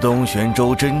是东玄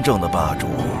州真正的霸主，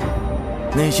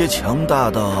那些强大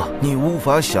到你无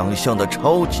法想象的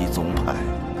超级宗派。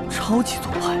超级宗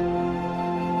派？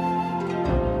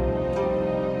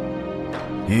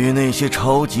与那些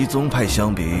超级宗派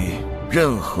相比，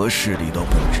任何势力都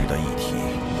不值得一提。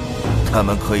他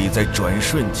们可以在转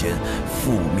瞬间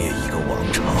覆灭一个王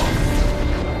朝。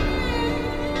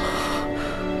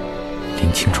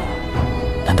林清楚，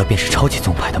难道便是超级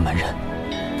宗派的门人？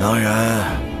当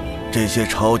然，这些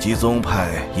超级宗派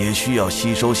也需要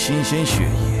吸收新鲜血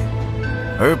液，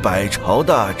而百朝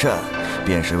大战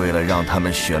便是为了让他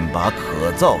们选拔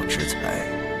可造之才。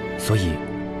所以，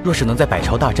若是能在百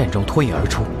朝大战中脱颖而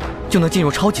出，就能进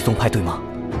入超级宗派，对吗？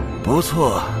不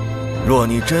错，若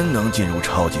你真能进入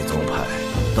超级宗派，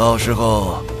到时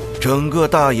候整个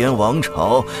大炎王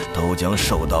朝都将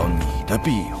受到你的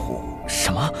庇护。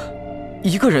什么？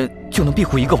一个人就能庇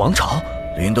护一个王朝？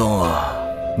林动啊，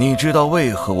你知道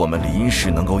为何我们林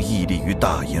氏能够屹立于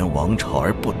大炎王朝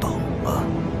而不倒吗？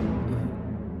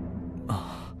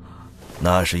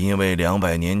那是因为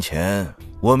200年前，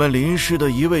我们林氏的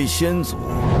一位先祖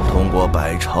通过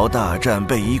百朝大战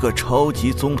被一个超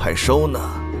级宗派收纳，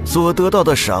所得到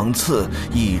的赏赐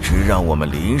一直让我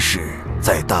们林氏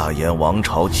在大炎王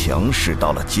朝强势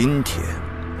到了今天。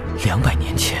200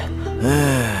年前，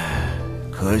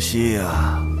可惜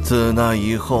啊，自那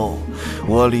以后，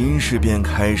我林氏便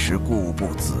开始固步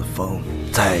自封，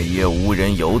再也无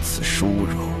人有此殊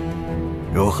荣。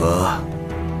如何？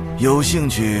有兴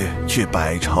趣去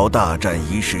百朝大战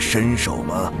一试身手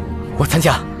吗？我参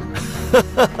加。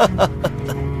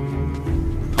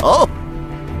好，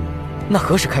那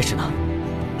何时开始呢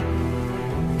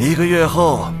？1个月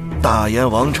后，大炎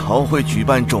王朝会举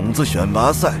办种子选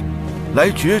拔赛，来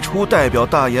决出代表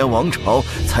大炎王朝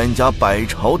参加百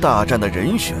朝大战的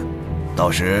人选。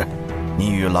到时，你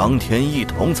与狼天一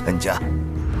同参加。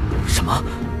什么？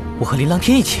我和林琅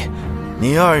天一起？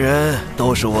你2人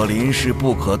都是我林氏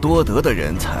不可多得的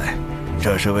人才，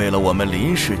这是为了我们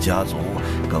林氏家族，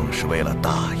更是为了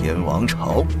大炎王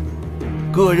朝。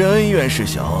个人恩怨是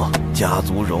小，家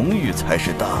族荣誉才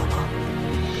是大嘛。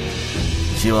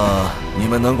希望你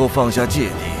们能够放下芥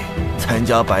蒂，参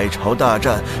加百朝大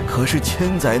战可是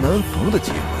千载难逢的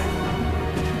机会。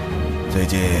最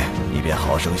近你便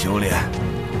好生修炼。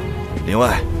另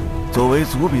外，作为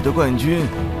族比的冠军，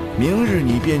明日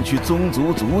你便去宗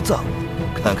族族藏，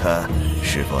看看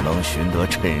是否能寻得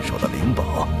趁手的灵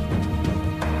宝。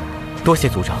多谢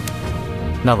族长，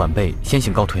那晚辈先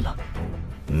行告退了。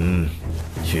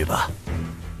去吧。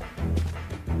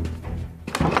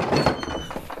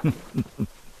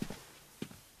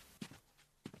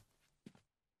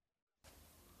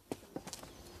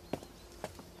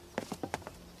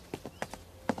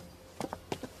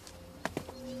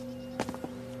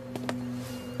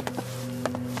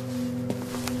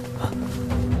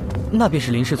那便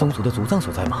是林氏宗族的族藏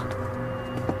所在吗？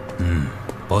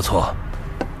不错。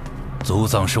族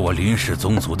藏是我林氏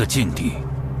宗族的禁地，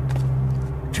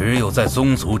只有在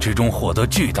宗族之中获得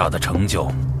巨大的成就，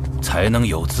才能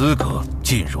有资格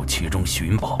进入其中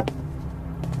寻宝。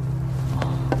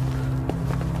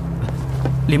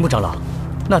林木长老，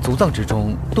那族藏之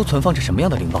中都存放着什么样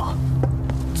的灵宝？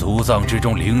族藏之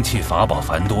中灵气法宝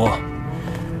繁多，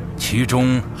其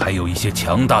中还有一些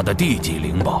强大的地级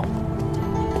灵宝。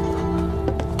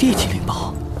地级灵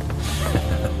宝？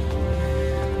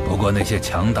不过那些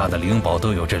强大的灵宝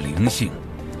都有着灵性，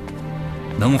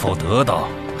能否得到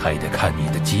还得看你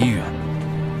的机缘。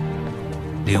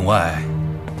另外，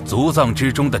族藏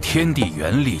之中的天地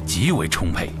元力极为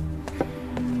充沛，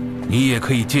你也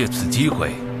可以借此机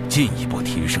会进一步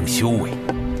提升修为。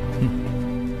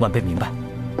晚辈明白。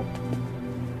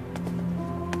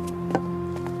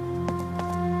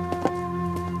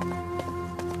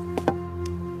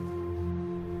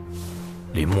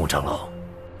林木长老，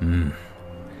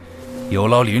有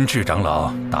劳林志长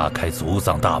老打开族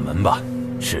藏大门吧。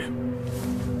是。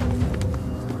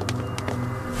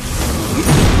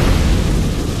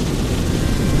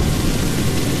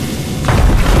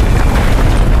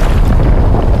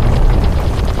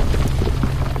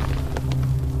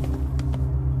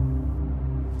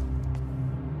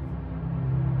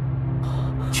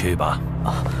去吧。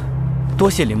多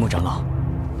谢林木长老。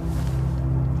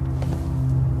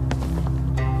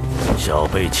小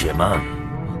辈且慢，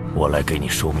我来给你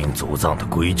说明族藏的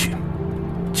规矩。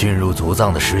进入族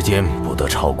藏的时间不得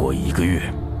超过1个月，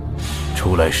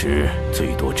出来时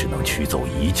最多只能取走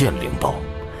1件灵宝，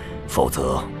否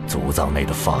则族藏内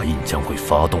的法印将会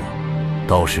发动，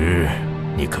到时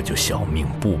你可就小命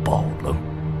不保了，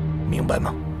明白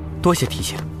吗？多谢提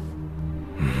醒。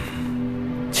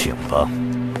请吧。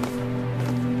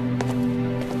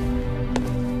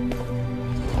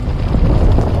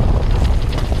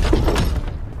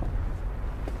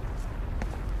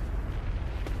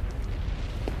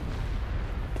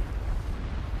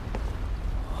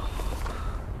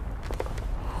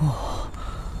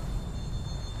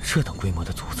这等规模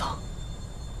的族藏，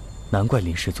难怪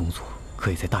林氏宗族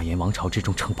可以在大炎王朝之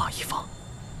中称霸一方。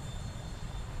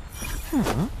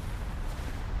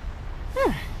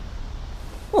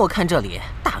我看这里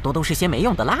大多都是些没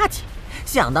用的垃圾。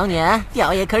想当年，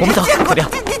雕爷可是我们走，见过。走掉。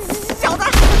小子，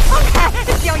放开！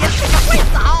雕爷是个坏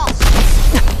嫂。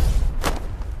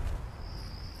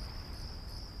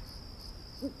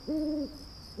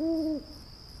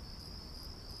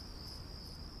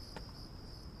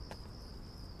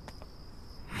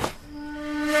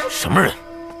什么人，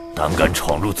胆敢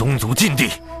闯入宗族禁地？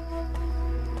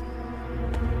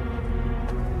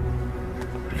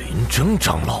林征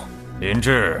长老，林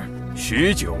志，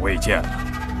许久未见了，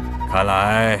看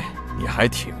来你还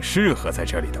挺适合在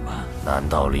这里的嘛。难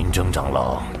道林征长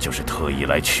老就是特意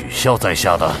来取笑在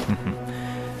下的？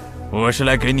我是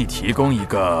来给你提供一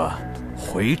个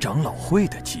回长老会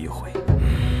的机会。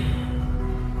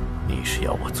你是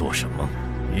要我做什么？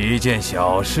一件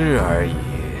小事而已。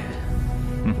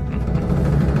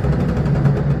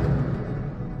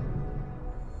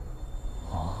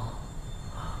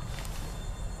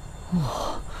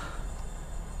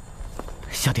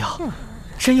小雕，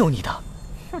真有你的！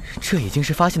这已经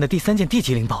是发现的第3件地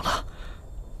级灵宝了。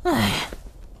哎，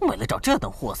为了找这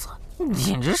等货色，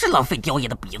简直是浪费雕爷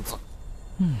的鼻子。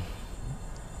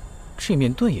这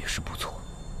面盾也是不错，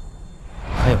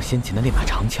还有先前的那把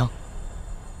长枪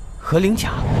和灵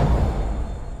甲。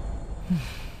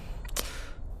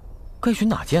该选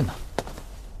哪件呢？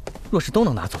若是都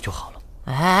能拿走就好了。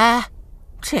哎，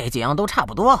这几样都差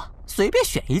不多，随便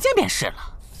选一件便是了。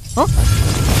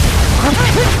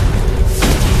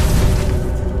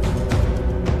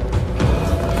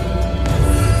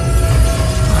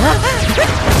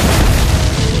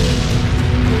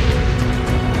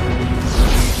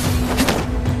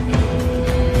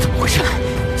怎么回事？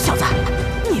小子，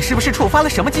你是不是触发了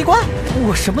什么机关？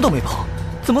我什么都没碰，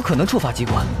怎么可能触发机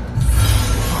关？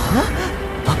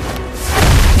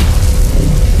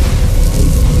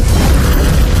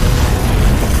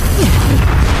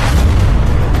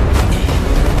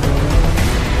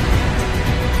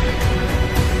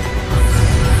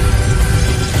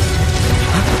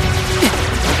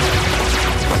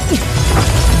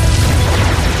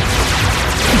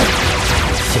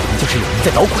就是有人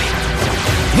在捣鬼。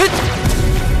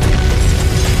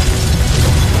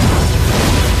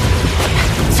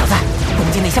小子，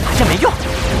攻击那些法阵没用，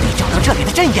你找到这里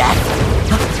的阵眼。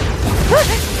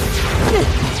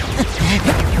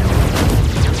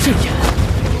阵眼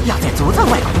要在族藏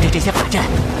外控制这些法阵，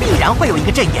必然会有一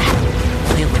个阵眼。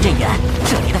摧毁阵眼，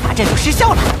这里的法阵就失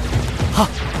效了。好，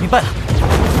明白了。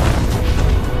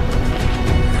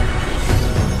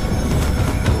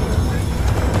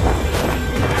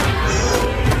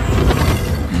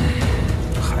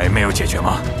还没有解决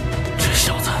吗？这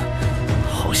小子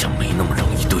好像没那么容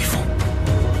易对付。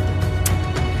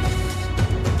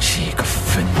这个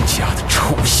分家的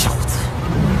臭小子！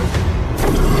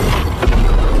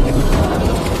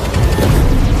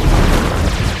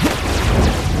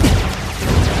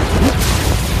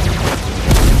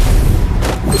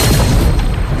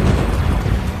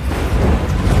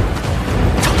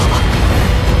找到了，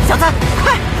小子，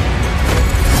快！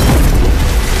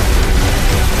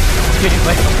岳灵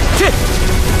魁，去！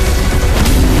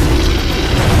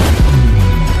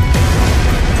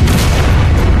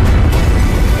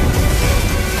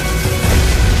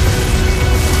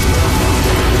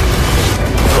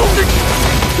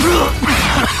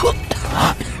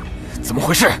怎么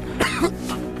回事？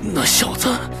那小子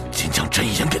竟将阵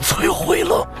眼给摧毁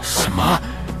了。什么？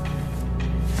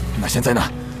那现在呢？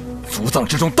族藏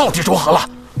之中到底如何了？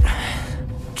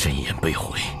阵眼被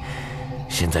毁，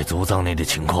现在族藏内的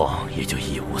情况也就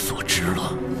一无所知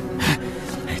了。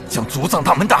将族藏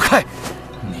大门打开！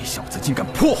那小子竟敢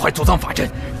破坏族藏法阵，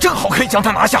正好可以将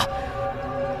他拿下。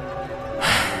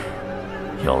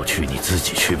要去你自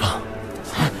己去吧。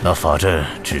那法阵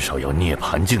至少要涅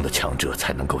槃境的强者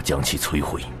才能够将其摧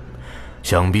毁，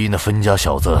想必那分家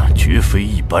小子绝非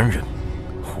一般人，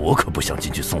我可不想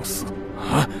进去送死。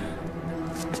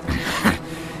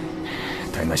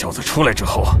待那小子出来之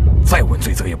后，再问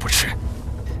罪责也不迟。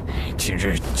今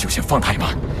日就先放他一马。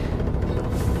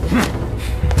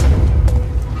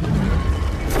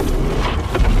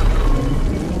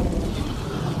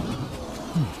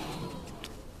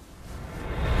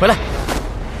回来。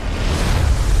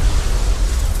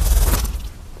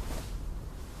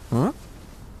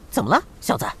怎么了，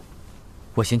小子？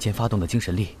我先前发动的精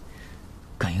神力，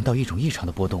感应到一种异常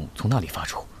的波动从那里发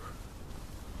出。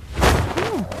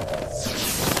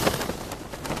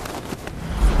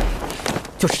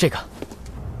就是这个。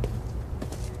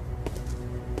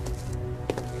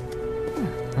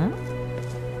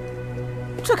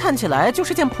这看起来就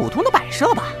是件普通的摆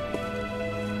设吧？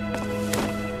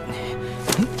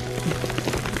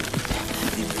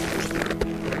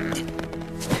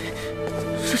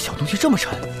这小东西这么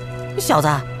沉，小子，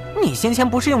你先前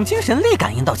不是用精神力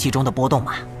感应到其中的波动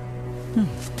吗？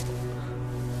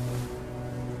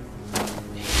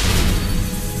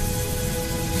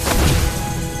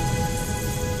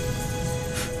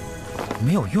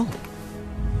没有用，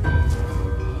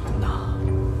那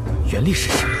原力试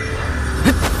试。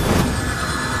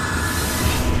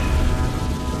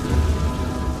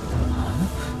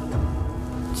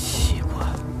奇怪，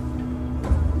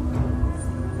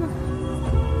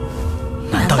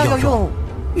难道要用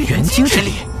元精之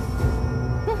力？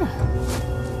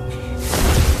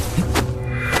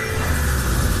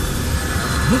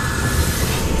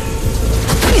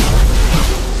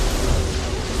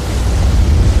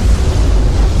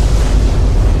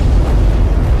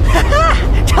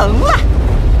成了！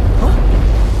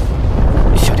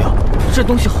小雕，这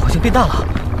东西好像变大了。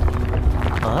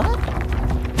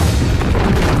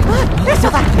小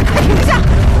子，快停下！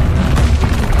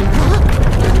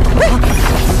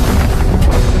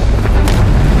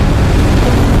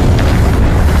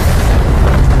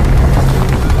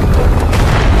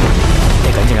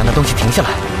得赶紧让那东西停下来，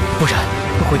不然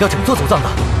会毁掉整座族藏的。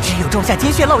只有种下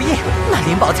金血烙印，那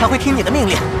灵宝才会听你的命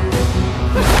令。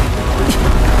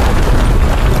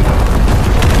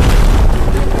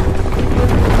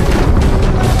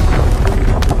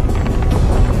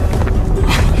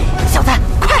小子，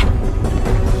快！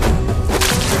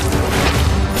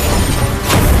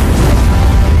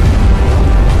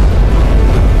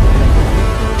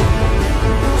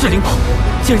这灵宝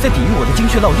竟然在抵御我的精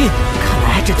血烙印，看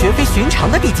来这绝非寻常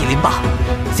的地级灵宝。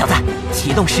小子，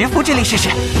启动10符之力试试。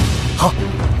好。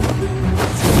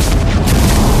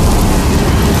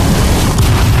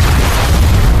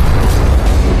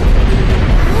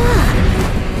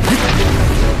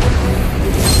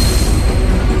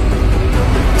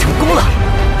成功了！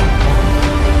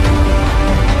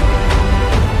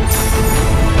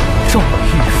众御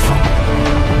风，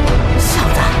小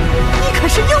子，你可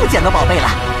是又捡到宝贝了。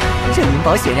这灵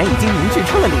宝显然已经凝聚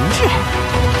出了灵智。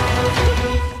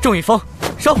众御风，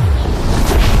收！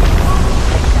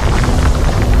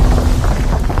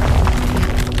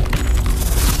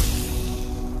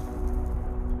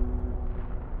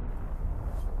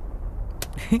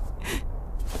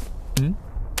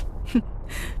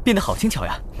变得好轻巧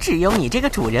呀！只有你这个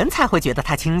主人才会觉得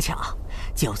它轻巧，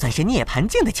就算是涅槃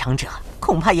境的强者，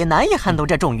恐怕也难以撼动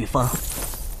这众御风。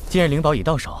既然灵宝已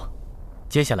到手，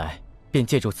接下来便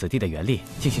借助此地的元力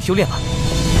进行修炼吧。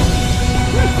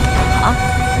好。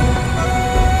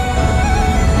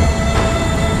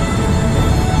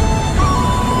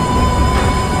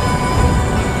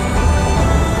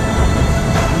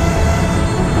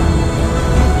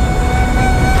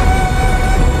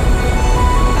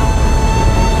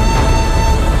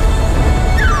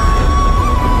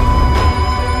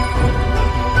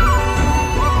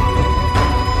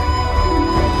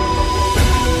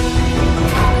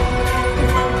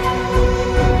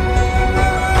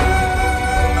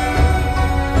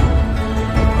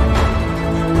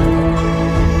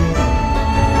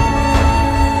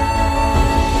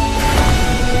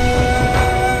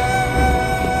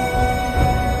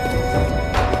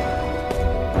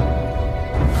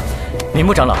林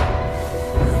木长老，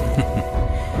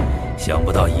想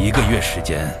不到1个月时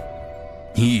间，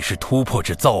你已是突破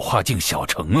至造化境小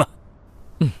成了。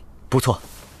不错，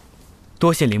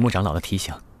多谢林木长老的提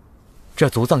醒。这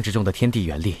族藏之中的天地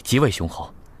元力极为雄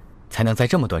厚，才能在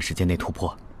这么短时间内突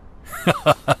破。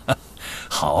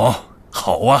好，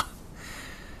好啊。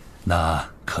那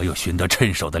可有寻得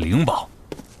趁手的灵宝？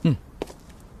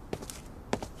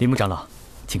林木长老，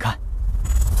请看。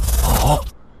哦。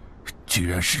居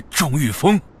然是众御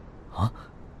风啊！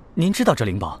您知道这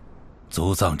灵宝？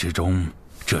族藏之中，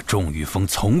这众御风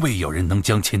从未有人能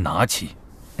将其拿起。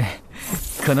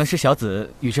可能是小子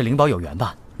与这灵宝有缘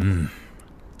吧。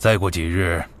再过几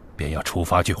日便要出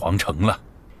发去皇城了，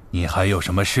你还有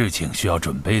什么事情需要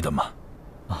准备的吗？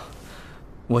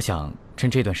我想趁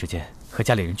这段时间和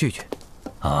家里人聚聚。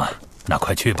那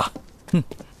快去吧。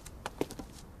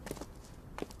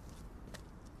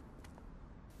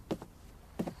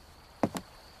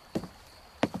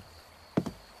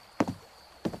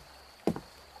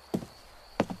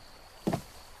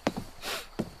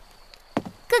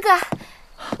哥哥，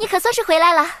你可算是回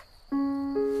来了。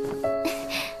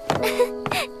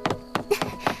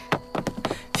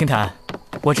青檀，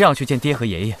我正要去见爹和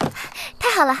爷爷。太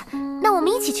好了，那我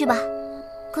们一起去吧。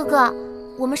哥哥，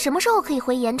我们什么时候可以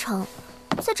回盐城？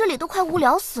在这里都快无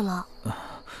聊死了。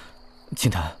青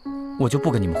檀，我就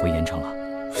不跟你们回盐城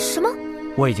了。什么？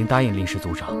我已经答应林氏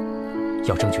族长，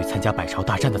要争取参加百朝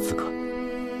大战的资格。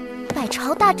百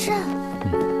朝大战？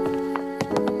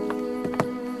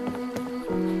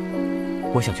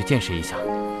我想去见识一下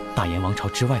大燕王朝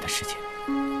之外的世界。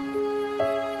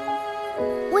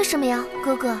为什么呀，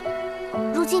哥哥？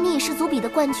如今你已是族比的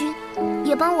冠军，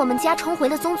也帮我们家重回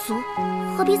了宗族，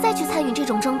何必再去参与这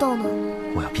种争斗呢？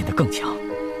我要变得更强。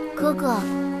哥哥，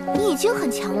你已经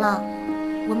很强了，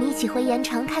我们一起回盐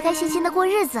城，开开心心的过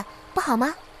日子，不好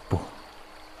吗？不，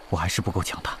我还是不够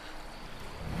强大，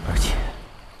而且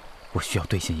我需要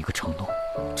兑现一个承诺。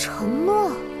承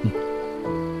诺？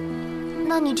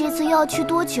那你这次又要去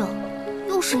多久？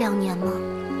又是2年吗？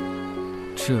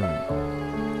这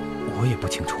我也不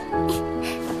清楚。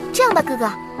这样吧，哥哥，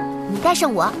你带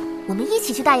上我，我们一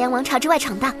起去大燕王朝之外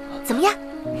闯荡，怎么样？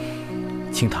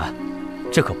青檀，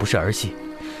这可不是儿戏，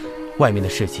外面的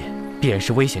世界必然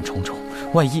是危险重重，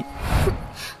万一……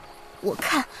我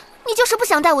看你就是不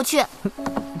想带我去。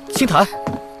青檀，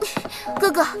哥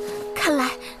哥，看来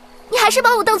你还是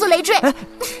把我当做累赘。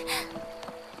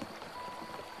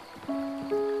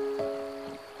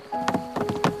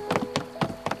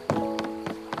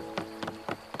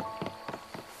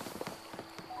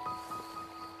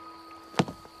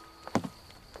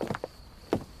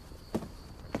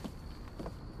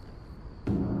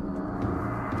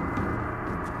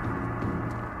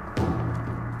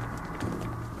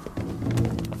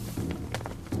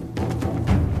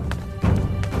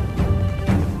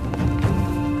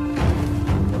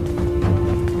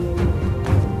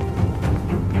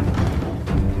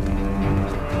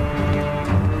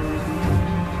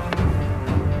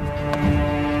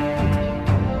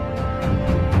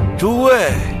诸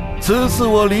位，此次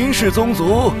我林氏宗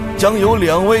族将有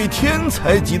2位天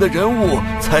才级的人物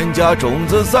参加种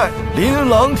子赛，林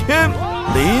琅天、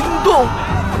林动。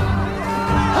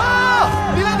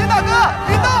林琅天大哥，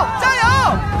林动，加油！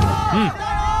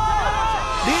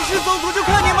林氏宗族就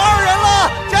看你们2人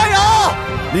了，加油！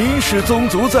林氏宗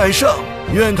族在上，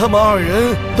愿他们2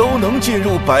人都能进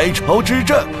入百朝之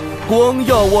战，光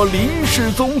耀我林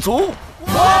氏宗族。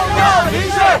光耀林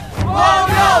氏，光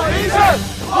耀林氏，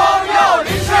光耀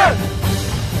林氏！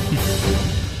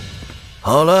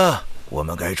好了，我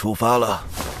们该出发了。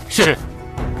是。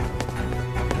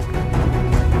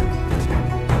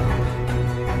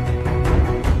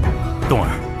动儿，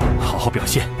好好表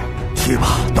现。去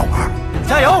吧，动儿。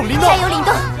加油，林动！加油，林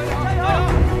动！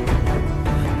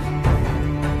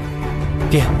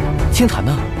爹，青檀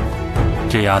呢？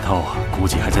这丫头估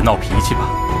计还在闹脾气吧。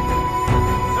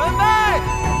准备，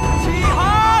起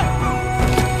航！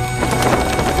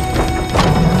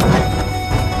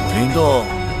林动。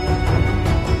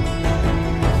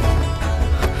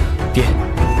爹，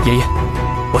爷爷，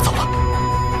我走了。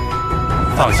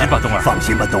放心吧，冬儿。放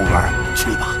心吧，冬儿，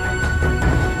去吧。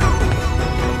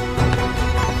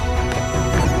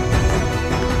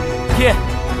爹，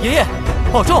爷爷，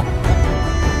保重。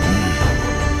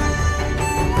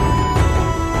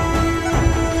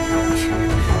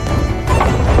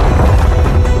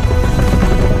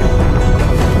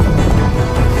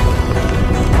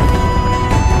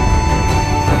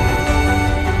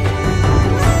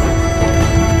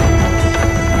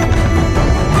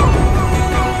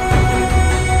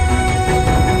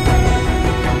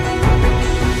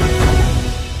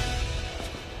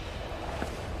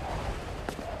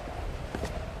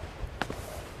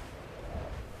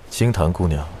星檀姑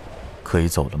娘，可以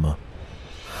走了吗？